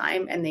same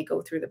time and they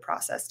go through the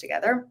process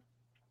together.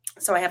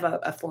 So I have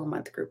a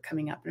 4-month group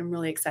coming up, and I'm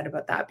really excited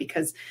about that,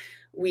 because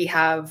we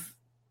have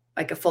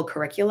like a full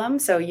curriculum.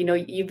 So,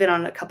 you've been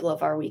on a couple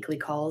of our weekly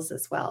calls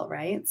as well,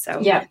 right?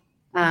 So, yeah.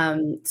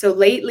 So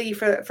lately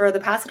for the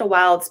past little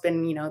while, it's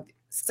been,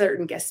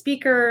 certain guest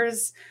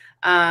speakers,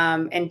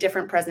 and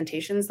different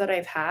presentations that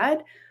I've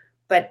had.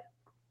 But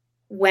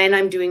when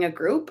I'm doing a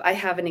group, I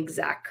have an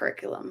exact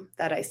curriculum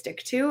that I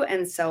stick to.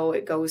 And so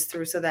it goes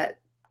through so that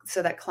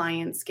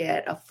clients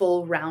get a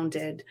full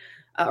rounded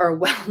or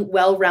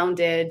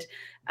well-rounded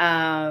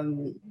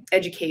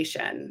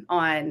education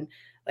on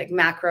like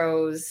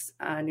macros,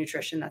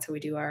 nutrition. That's how we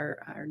do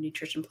our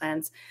nutrition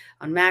plans,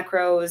 on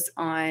macros,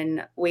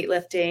 on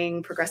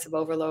weightlifting, progressive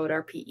overload,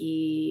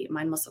 RPE,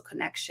 mind muscle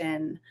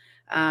connection,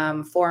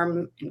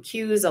 form and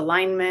cues,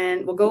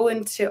 alignment. We'll go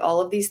into all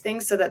of these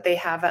things so that they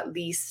have at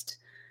least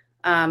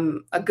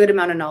a good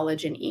amount of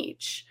knowledge in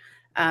each,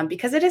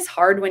 because it is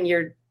hard when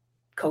you're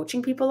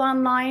coaching people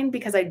online,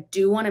 because I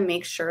do want to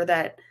make sure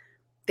that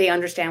they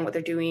understand what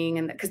they're doing,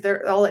 and because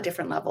they're all at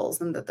different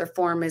levels, and that their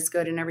form is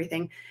good and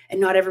everything.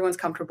 And not everyone's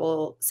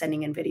comfortable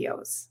sending in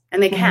videos,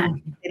 and they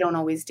can, they don't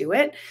always do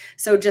it.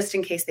 So just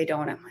in case they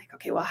don't, I'm like,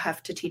 okay, well, I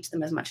have to teach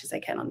them as much as I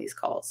can on these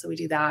calls. So we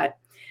do that.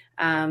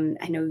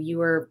 I know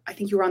I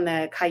think you were on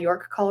the Kai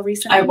York call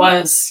recently. I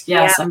was,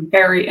 yes. Yeah. I'm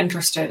very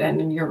interested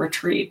in your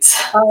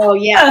retreats. Oh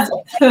yeah.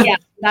 Yeah,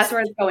 that's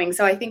where it's going.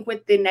 So I think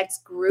with the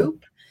next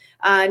group,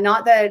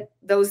 not that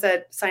those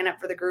that sign up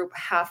for the group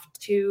have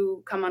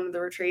to come on the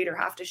retreat or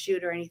have to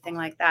shoot or anything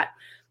like that,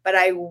 but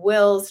I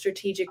will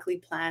strategically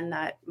plan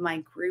that my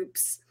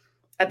groups,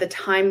 at the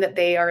time that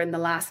they are in the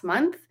last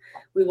month,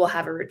 we will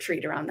have a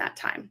retreat around that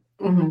time.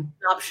 An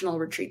optional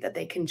retreat that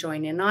they can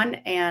join in on.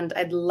 And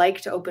I'd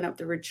like to open up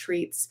the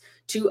retreats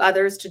to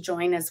others to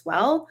join as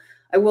well.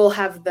 I will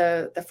have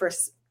the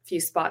first few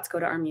spots go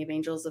to Army of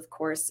Angels, of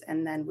course,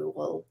 and then we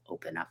will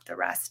open up the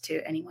rest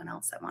to anyone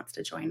else that wants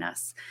to join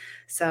us.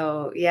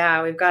 So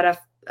yeah, we've got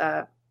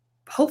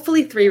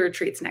hopefully 3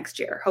 retreats next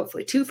year,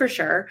 hopefully 2 for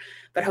sure,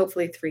 but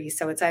hopefully 3.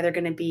 So it's either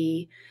going to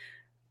be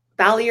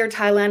Bali or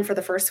Thailand for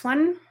the first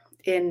one,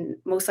 in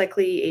most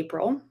likely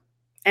April,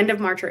 end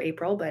of March or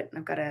April, but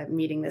I've got a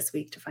meeting this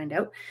week to find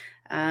out.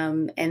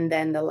 And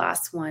then the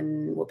last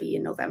one will be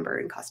in November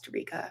in Costa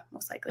Rica,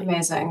 most likely.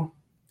 Amazing.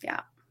 Yeah.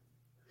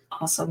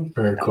 Awesome.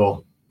 Very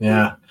cool.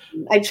 Yeah.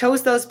 I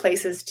chose those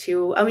places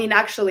too. I mean,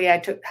 actually,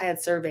 I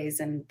had surveys,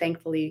 and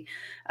thankfully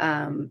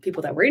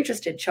people that were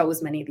interested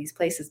chose many of these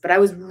places. But I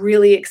was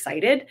really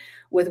excited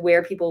with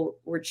where people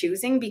were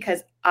choosing,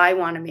 because I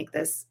want to make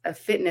this a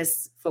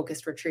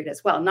fitness-focused retreat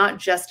as well, not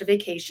just a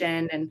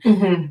vacation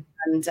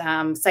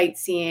and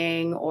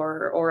sightseeing,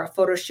 or a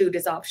photo shoot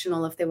is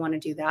optional if they want to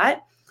do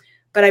that.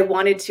 But I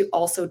wanted to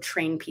also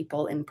train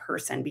people in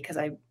person, because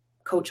I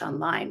coach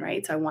online,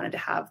 right? So I wanted to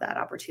have that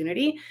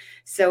opportunity.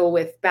 So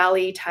with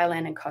Bali,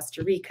 Thailand, and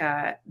Costa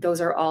Rica,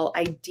 those are all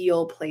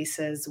ideal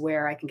places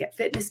where I can get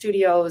fitness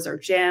studios or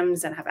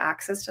gyms and have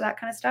access to that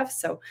kind of stuff.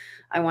 So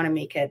I want to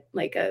make it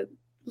like a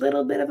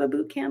little bit of a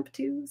boot camp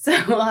too. So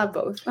we'll have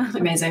both.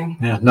 Amazing.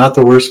 Yeah, not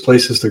the worst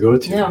places to go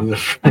to.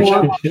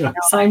 Yeah.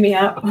 Sign me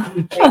up.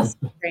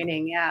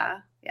 Training. Yeah.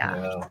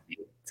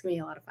 It's gonna be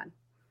a lot of fun.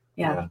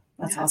 Yeah.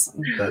 That's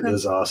awesome. That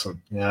is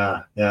awesome.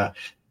 Yeah.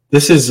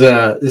 This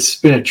has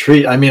been a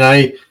treat. I mean,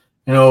 I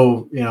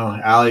know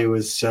Ali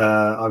was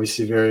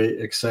obviously very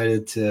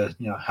excited to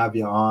have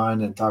you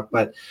on and talk,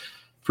 but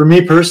for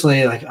me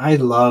personally, like I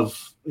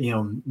love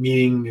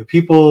meeting new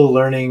people,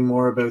 learning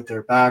more about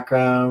their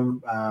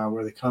background,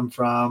 where they come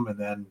from, and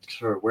then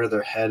sort of where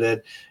they're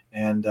headed.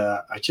 And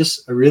I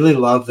really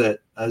love that,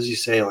 as you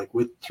say, like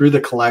through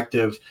the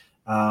collective,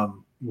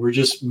 we're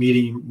just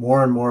meeting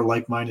more and more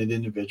like-minded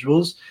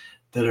individuals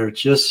that are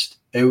just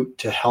out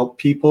to help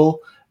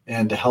people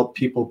and to help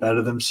people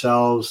better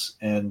themselves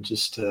and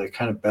just to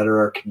kind of better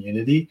our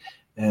community.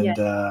 And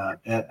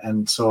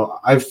and so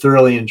I've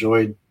thoroughly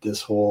enjoyed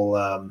this whole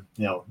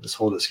this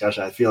whole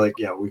discussion. I feel like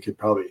we could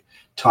probably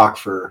talk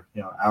for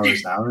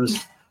hours and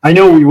hours. I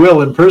know we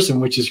will in person,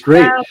 which is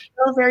great. Yeah,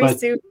 we'll very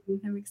soon.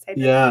 I'm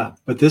excited. Yeah,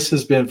 but this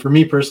has been, for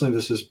me personally,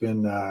 this has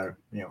been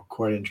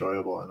quite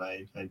enjoyable, and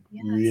I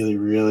really,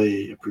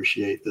 really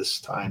appreciate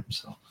this time.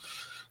 So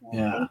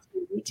yeah,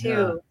 me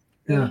too.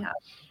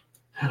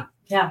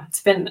 Yeah,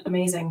 it's been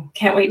amazing.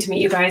 Can't wait to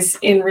meet you guys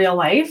in real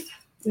life.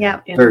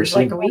 Yeah, in very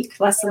like soon. a week,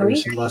 less than a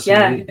week.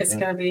 It's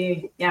gonna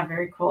be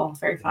very cool,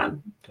 very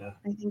fun.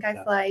 I think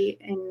I fly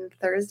in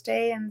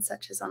Thursday and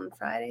such is on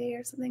Friday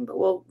or something, but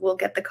we'll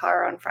get the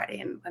car on Friday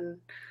and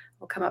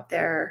we'll come up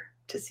there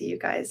to see you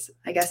guys.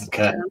 I guess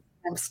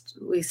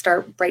we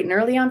start bright and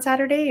early on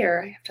Saturday,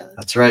 or I have to.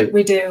 That's right.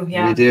 We do.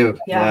 Yeah. We do.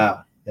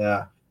 Yeah.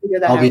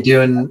 I'll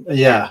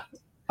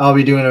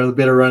be doing a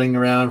bit of running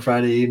around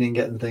Friday evening,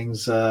 getting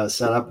things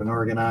set up and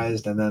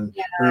organized, and then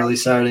early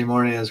Saturday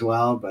morning as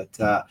well. But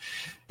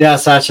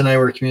Satch and I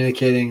were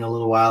communicating a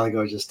little while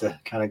ago just to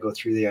kind of go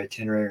through the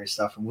itinerary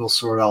stuff, and we'll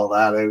sort all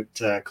that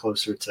out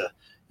closer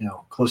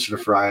to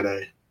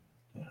Friday.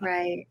 Yeah.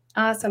 Right.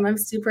 Awesome. I'm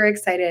super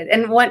excited.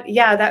 And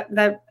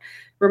that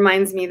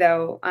reminds me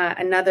though,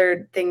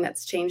 another thing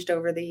that's changed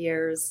over the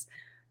years.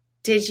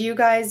 Did you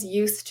guys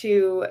used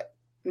to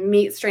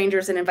meet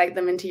strangers and invite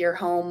them into your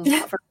home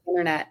from the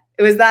internet?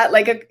 It was that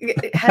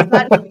has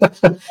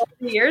that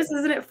years?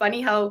 Isn't it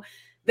funny how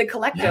the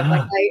collective,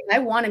 I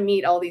want to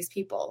meet all these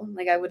people.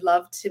 Like I would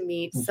love to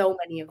meet so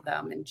many of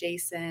them, and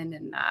Jason,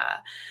 and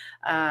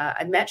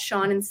I met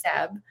Sean and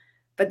Seb,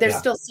 but there's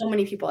still so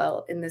many people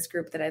out in this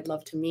group that I'd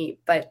love to meet.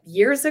 But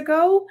years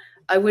ago,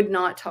 I would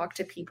not talk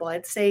to people.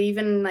 I'd say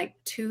even like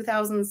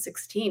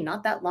 2016,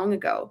 not that long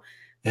ago.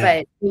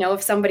 Yeah. But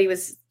if somebody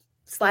was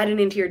sliding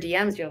into your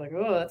DMs, you're like,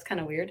 oh, that's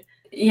kind of weird.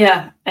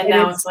 Yeah. And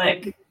now it's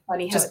like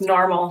funny, just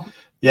normal.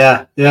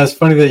 Yeah. It's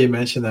funny that you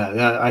mentioned that.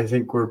 Yeah, I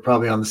think we're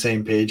probably on the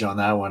same page on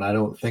that one. I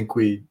don't think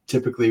we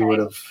typically would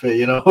have,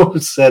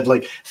 said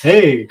like,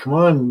 hey, come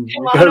on,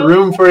 we got a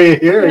room for you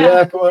here.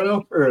 Yeah, come on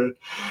over.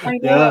 I know.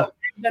 Yeah.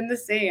 I've done the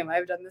same.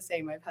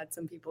 I've had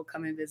some people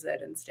come and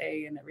visit and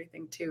stay and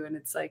everything too. And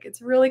it's like,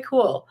 it's really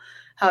cool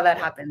how that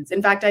happens.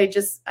 In fact, I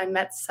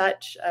met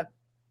such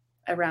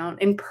around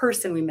in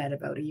person. We met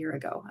about a year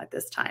ago at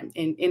this time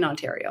in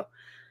Ontario.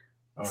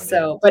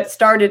 But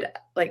started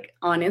like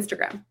on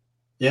Instagram.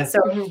 Yeah.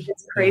 So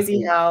it's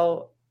crazy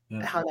how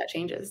that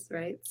changes,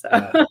 right? So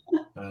I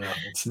know.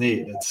 It's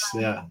neat. It's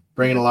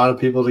bringing a lot of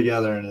people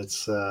together, and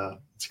it's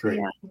great.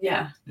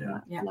 Yeah.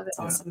 That's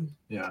awesome.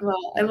 Yeah.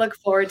 Well, I look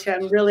forward to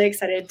it. I'm really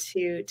excited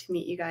to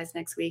meet you guys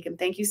next week, and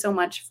thank you so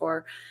much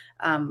for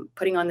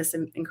putting on this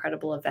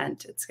incredible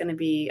event. It's going to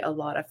be a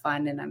lot of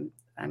fun, and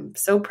I'm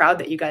so proud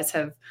that you guys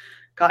have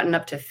gotten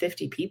up to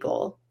 50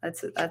 people.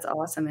 That's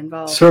awesome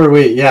involved. So are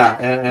we. Yeah.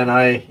 And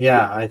I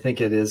think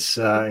it is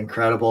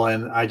incredible.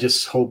 And I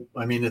just hope,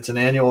 it's an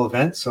annual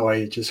event, so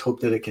I just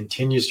hope that it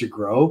continues to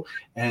grow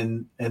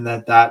and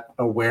that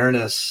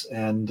awareness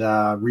and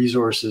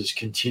resources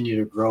continue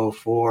to grow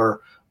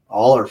for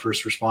all our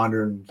first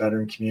responder and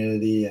veteran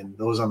community and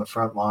those on the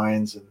front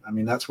lines.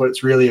 And that's what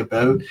it's really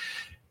about.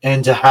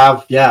 And to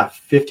have,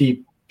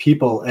 50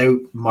 people out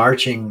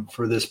marching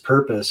for this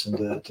purpose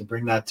and to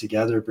bring that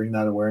together, bring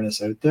that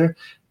awareness out there,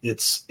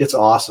 it's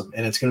awesome.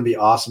 And it's going to be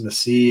awesome to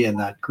see. And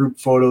that group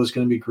photo is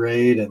going to be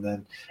great. And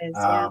then,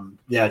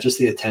 just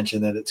the attention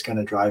that it's going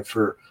to drive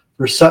for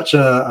such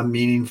a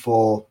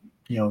meaningful,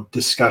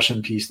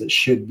 discussion piece that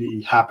should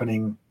be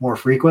happening more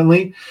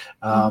frequently.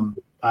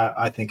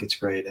 I think it's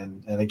great.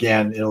 And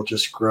again, it'll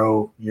just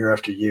grow year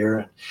after year,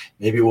 and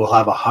maybe we'll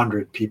have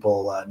 100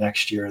 people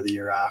next year or the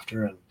year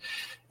after. And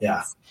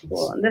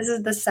cool. And this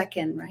is the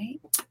second, right?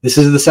 This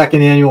is the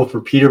second annual for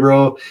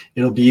Peterborough.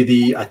 It'll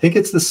be I think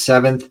it's the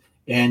 7th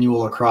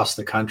annual across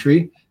the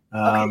country.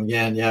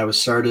 Again, it was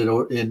started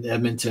in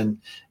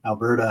Edmonton,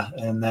 Alberta.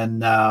 And then,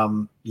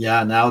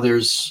 now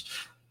there's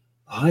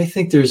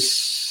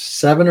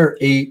 7 or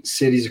 8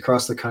 cities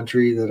across the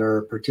country that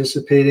are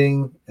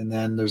participating. And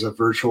then there's a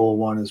virtual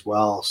one as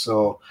well.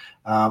 So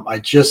I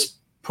just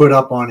put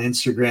up on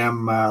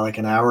Instagram like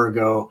an hour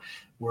ago,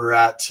 we're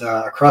at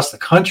across the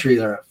country,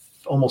 there are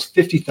almost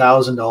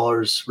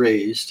 $50,000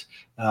 raised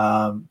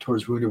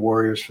towards Wounded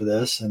Warriors for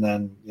this. And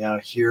then,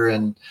 here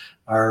in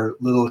our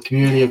little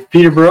community of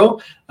Peterborough,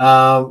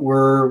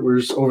 we're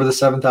over the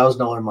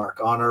 $7,000 mark,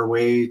 on our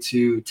way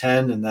to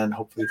 10 and then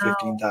hopefully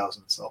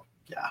 15,000. So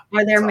yeah.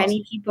 Are there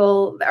many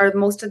people, are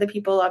most of the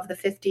people of the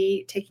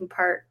 50 taking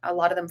part, a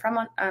lot of them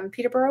from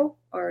Peterborough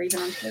or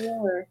even Ontario?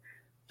 Or?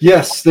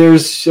 Yes,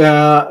 there's,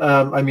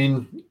 I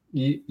mean,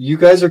 you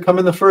guys are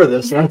coming the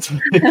furthest. That's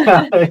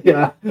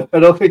yeah. I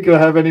don't think you'll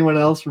have anyone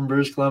else from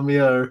British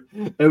Columbia or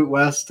out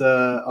west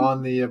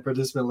on the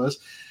participant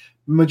list.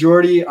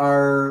 Majority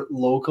are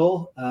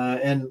local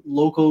and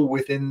local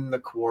within the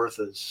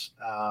Kawarthas.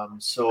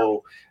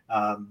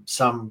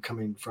 Some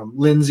coming from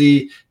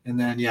Lindsay, and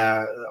then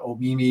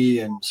Omimi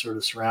and sort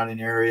of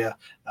surrounding area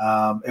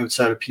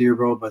outside of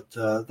Peterborough, but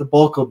the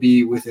bulk will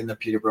be within the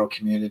Peterborough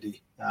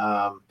community,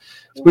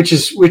 which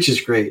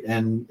is great.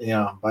 And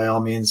by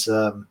all means,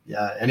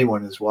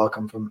 anyone is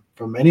welcome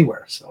from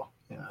anywhere. So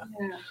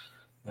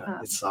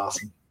it's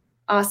awesome.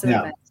 Awesome.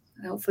 Yeah.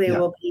 Hopefully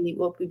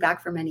we'll be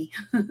back for many.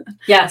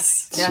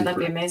 Yes. Yeah, super. That'd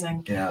be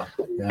amazing. Yeah.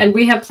 And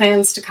we have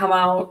plans to come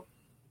out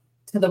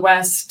to the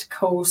West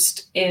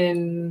Coast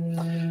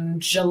in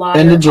July.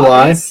 End of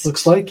July,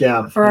 looks like,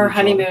 For our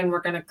honeymoon,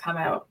 we're going to come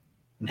out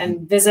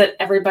and visit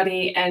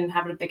everybody and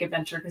have a big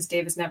adventure because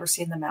Dave has never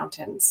seen the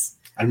mountains.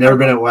 I've never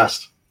been out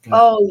West. Yeah.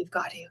 Oh, you've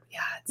got to.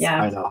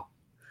 Yeah. I know.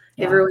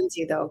 It ruins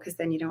you though, because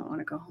then you don't want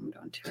to go home,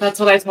 don't you? That's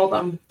what I told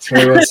them.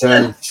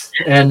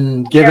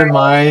 And given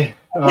my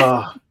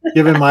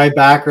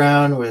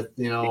background with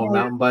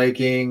mountain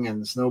biking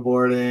and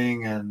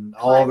snowboarding and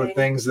all the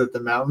things that the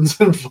mountains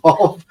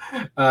involve,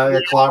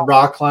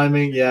 rock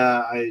climbing,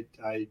 it's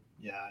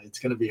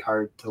going to be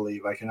hard to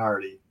leave. I can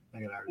already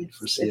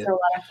foresee it. It's a lot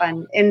of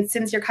fun. And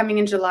since you're coming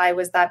in July,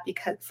 was that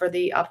because for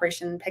the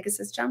Operation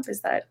Pegasus jump?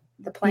 Is that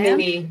the plan?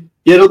 Maybe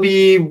it'll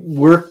be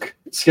work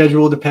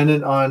schedule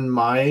dependent on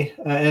my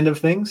end of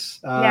things.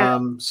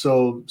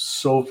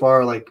 So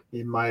far, like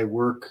in my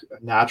work,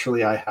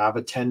 naturally I have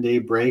a 10-day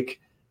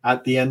break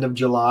at the end of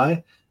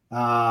July.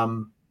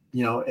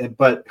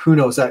 But who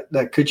knows,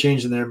 that could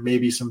change, and there may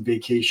be some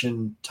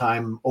vacation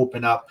time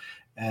open up,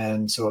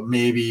 and so it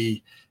may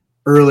be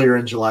earlier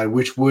in July,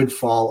 which would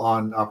fall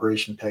on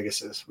Operation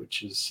Pegasus,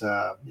 which is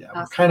awesome.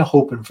 We're kind of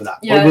hoping for that.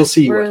 But we'll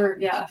see.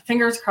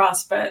 Fingers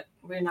crossed, but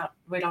we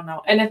don't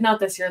know. And if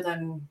not this year,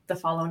 then the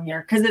following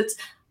year, because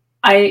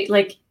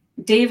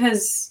Dave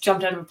has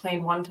jumped out of a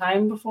plane one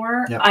time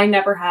before. Yep. I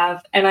never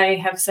have, and I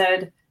have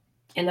said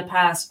in the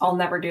past I'll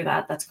never do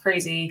that. That's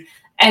crazy.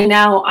 And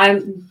now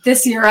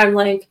this year I'm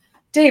like,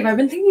 Dave, I've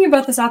been thinking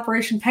about this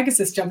Operation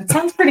Pegasus jump. It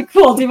sounds pretty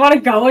cool. Do you want to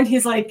go? And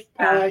he's like,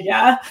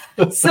 yeah.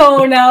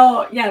 So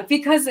now,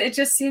 because it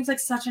just seems like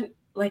such an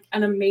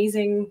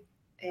amazing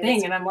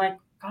thing. And I'm like,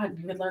 God,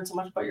 you could learn so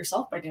much about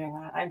yourself by doing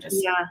that.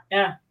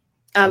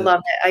 I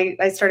loved it.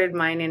 I started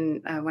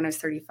mine when I was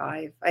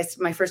 35.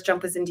 My first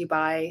jump was in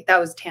Dubai. That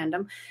was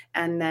tandem.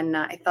 And then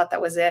I thought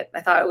that was it.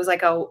 I thought it was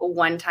like a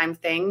one-time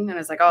thing. And I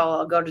was like,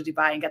 I'll go to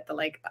Dubai and get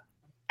the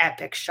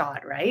epic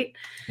shot, right?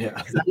 Yeah.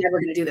 Because I'm never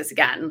going to do this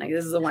again.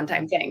 This is a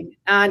one-time thing.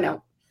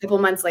 No. A couple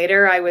months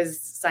later, I was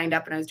signed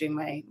up and I was doing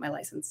my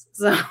license.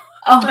 So.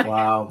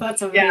 Wow.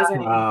 That's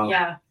amazing. Wow.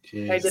 Yeah.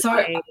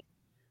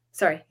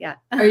 Sorry. Yeah.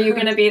 Are you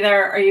going to be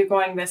there? Are you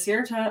going this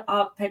year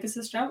to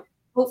Pegasus jump?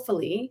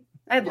 Hopefully.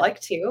 I'd like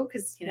to,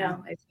 because I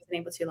wasn't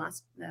able to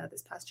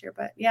this past year,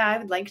 but I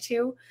would like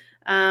to.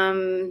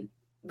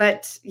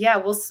 But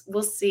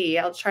we'll see.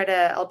 I'll try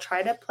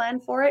to plan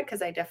for it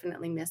because I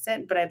definitely miss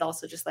it. But I'd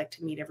also just like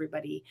to meet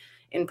everybody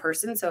in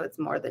person, so it's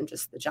more than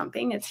just the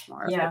jumping. It's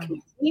more of a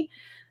community.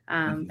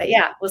 But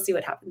we'll see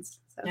what happens.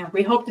 So. Yeah,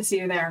 we hope to see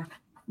you there.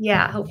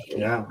 Yeah, hopefully.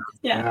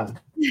 Yeah.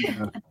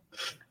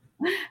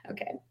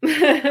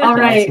 Okay. All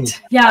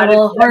right. Yeah.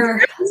 Well,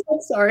 we're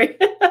sorry.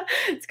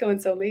 It's going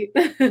so late.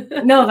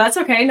 No, that's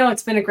okay. No,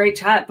 it's been a great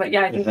chat, but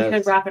I think we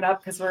should wrap it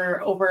up because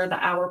we're over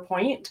the hour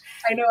point.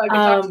 I know I can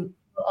talk to you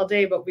all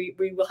day, but we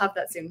will have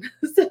that soon.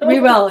 So. We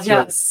will.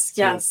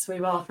 Yes,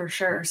 we will for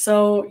sure.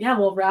 So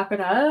we'll wrap it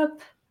up.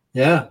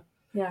 Yeah.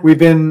 We've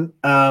been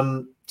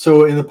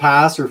so in the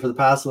past, or for the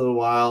past little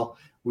while,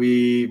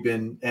 we've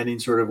been ending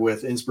sort of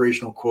with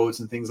inspirational quotes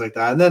and things like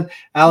that. And then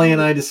Allie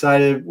and I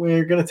decided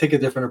we're going to take a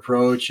different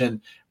approach,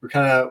 and we're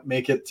kind of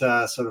make it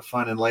sort of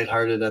fun and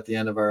lighthearted at the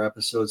end of our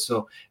episodes.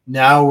 So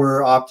now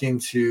we're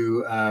opting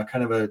to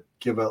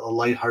give a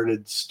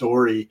lighthearted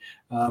story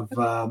of,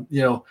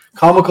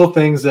 comical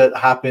things that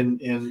happen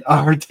in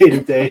our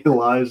day-to-day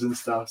lives and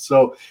stuff.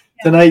 So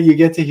tonight you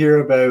get to hear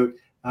about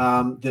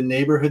the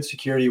neighborhood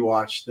security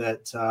watch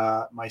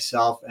that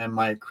myself and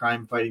my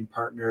crime fighting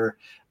partner,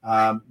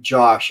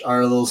 Josh,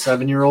 our little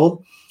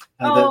 7-year-old,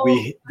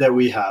 that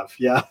we have.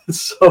 Yeah.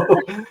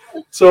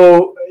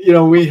 So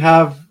we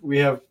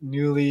have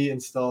newly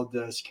installed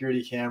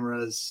security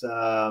cameras,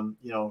 around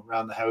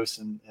the house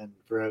and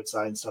for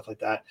outside and stuff like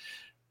that.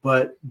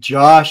 But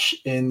Josh,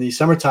 in the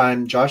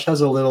summertime, Josh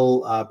has a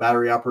little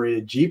battery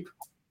operated Jeep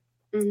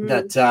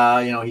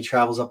that, he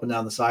travels up and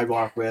down the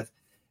sidewalk with.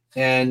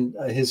 And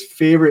his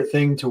favorite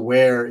thing to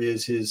wear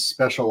is his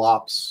special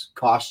ops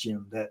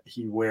costume that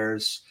he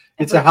wears.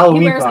 It's a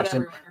Halloween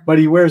costume, but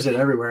he wears it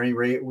everywhere. He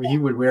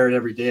would wear it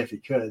every day if he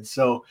could.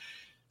 So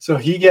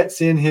he gets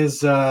in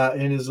his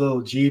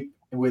little Jeep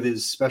with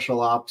his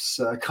special ops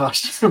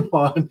costume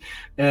on,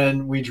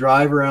 and we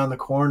drive around the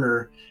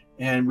corner,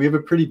 and we have a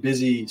pretty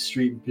busy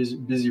street,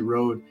 busy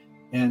road,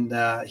 and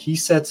he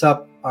sets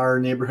up our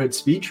neighborhood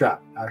speed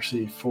trap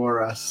actually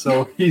for us.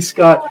 So he's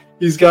got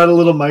a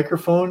little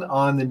microphone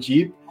on the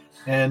Jeep,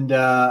 and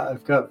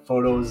I've got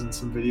photos and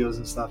some videos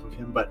and stuff of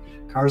him, but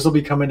cars will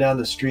be coming down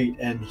the street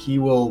and he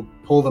will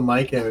pull the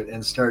mic out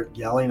and start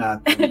yelling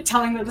at them.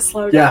 Telling them to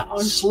slow down. Yeah,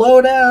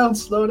 slow down.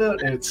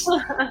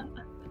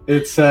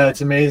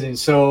 It's amazing.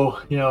 So,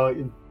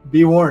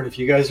 be warned, if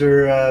you guys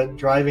are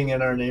driving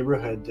in our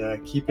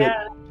neighborhood, keep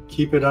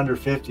it under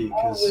 50,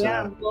 because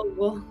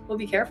we'll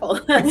be careful.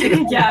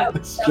 Yeah.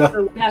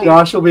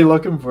 Josh will be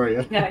looking for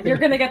you. Yeah, you're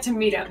gonna get to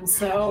meet him.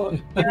 So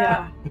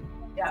yeah.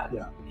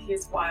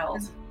 He's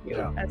wild.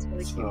 Yeah, that's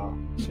really cool.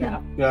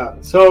 Yeah.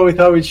 So we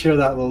thought we'd share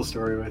that little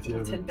story with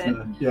you.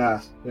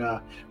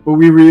 But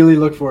we really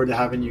look forward to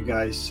having you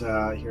guys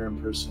here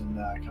in person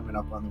coming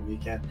up on the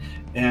weekend.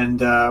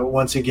 And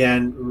once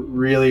again,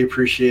 really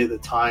appreciate the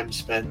time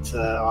spent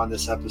on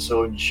this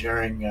episode and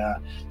sharing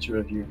sort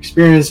of your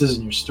experiences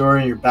and your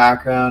story, your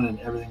background, and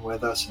everything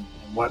with us, and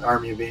what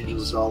Army of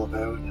Angels is all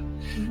about.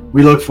 And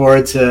we look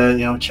forward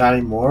to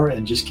chatting more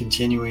and just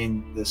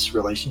continuing this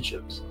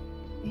relationship.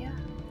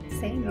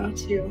 Same, me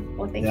too.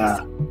 Well, thank you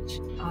so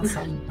much.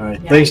 Awesome. All right.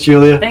 Thanks,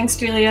 Julia. Thanks,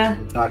 Julia.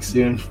 Talk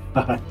soon.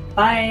 Bye.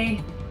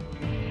 Bye.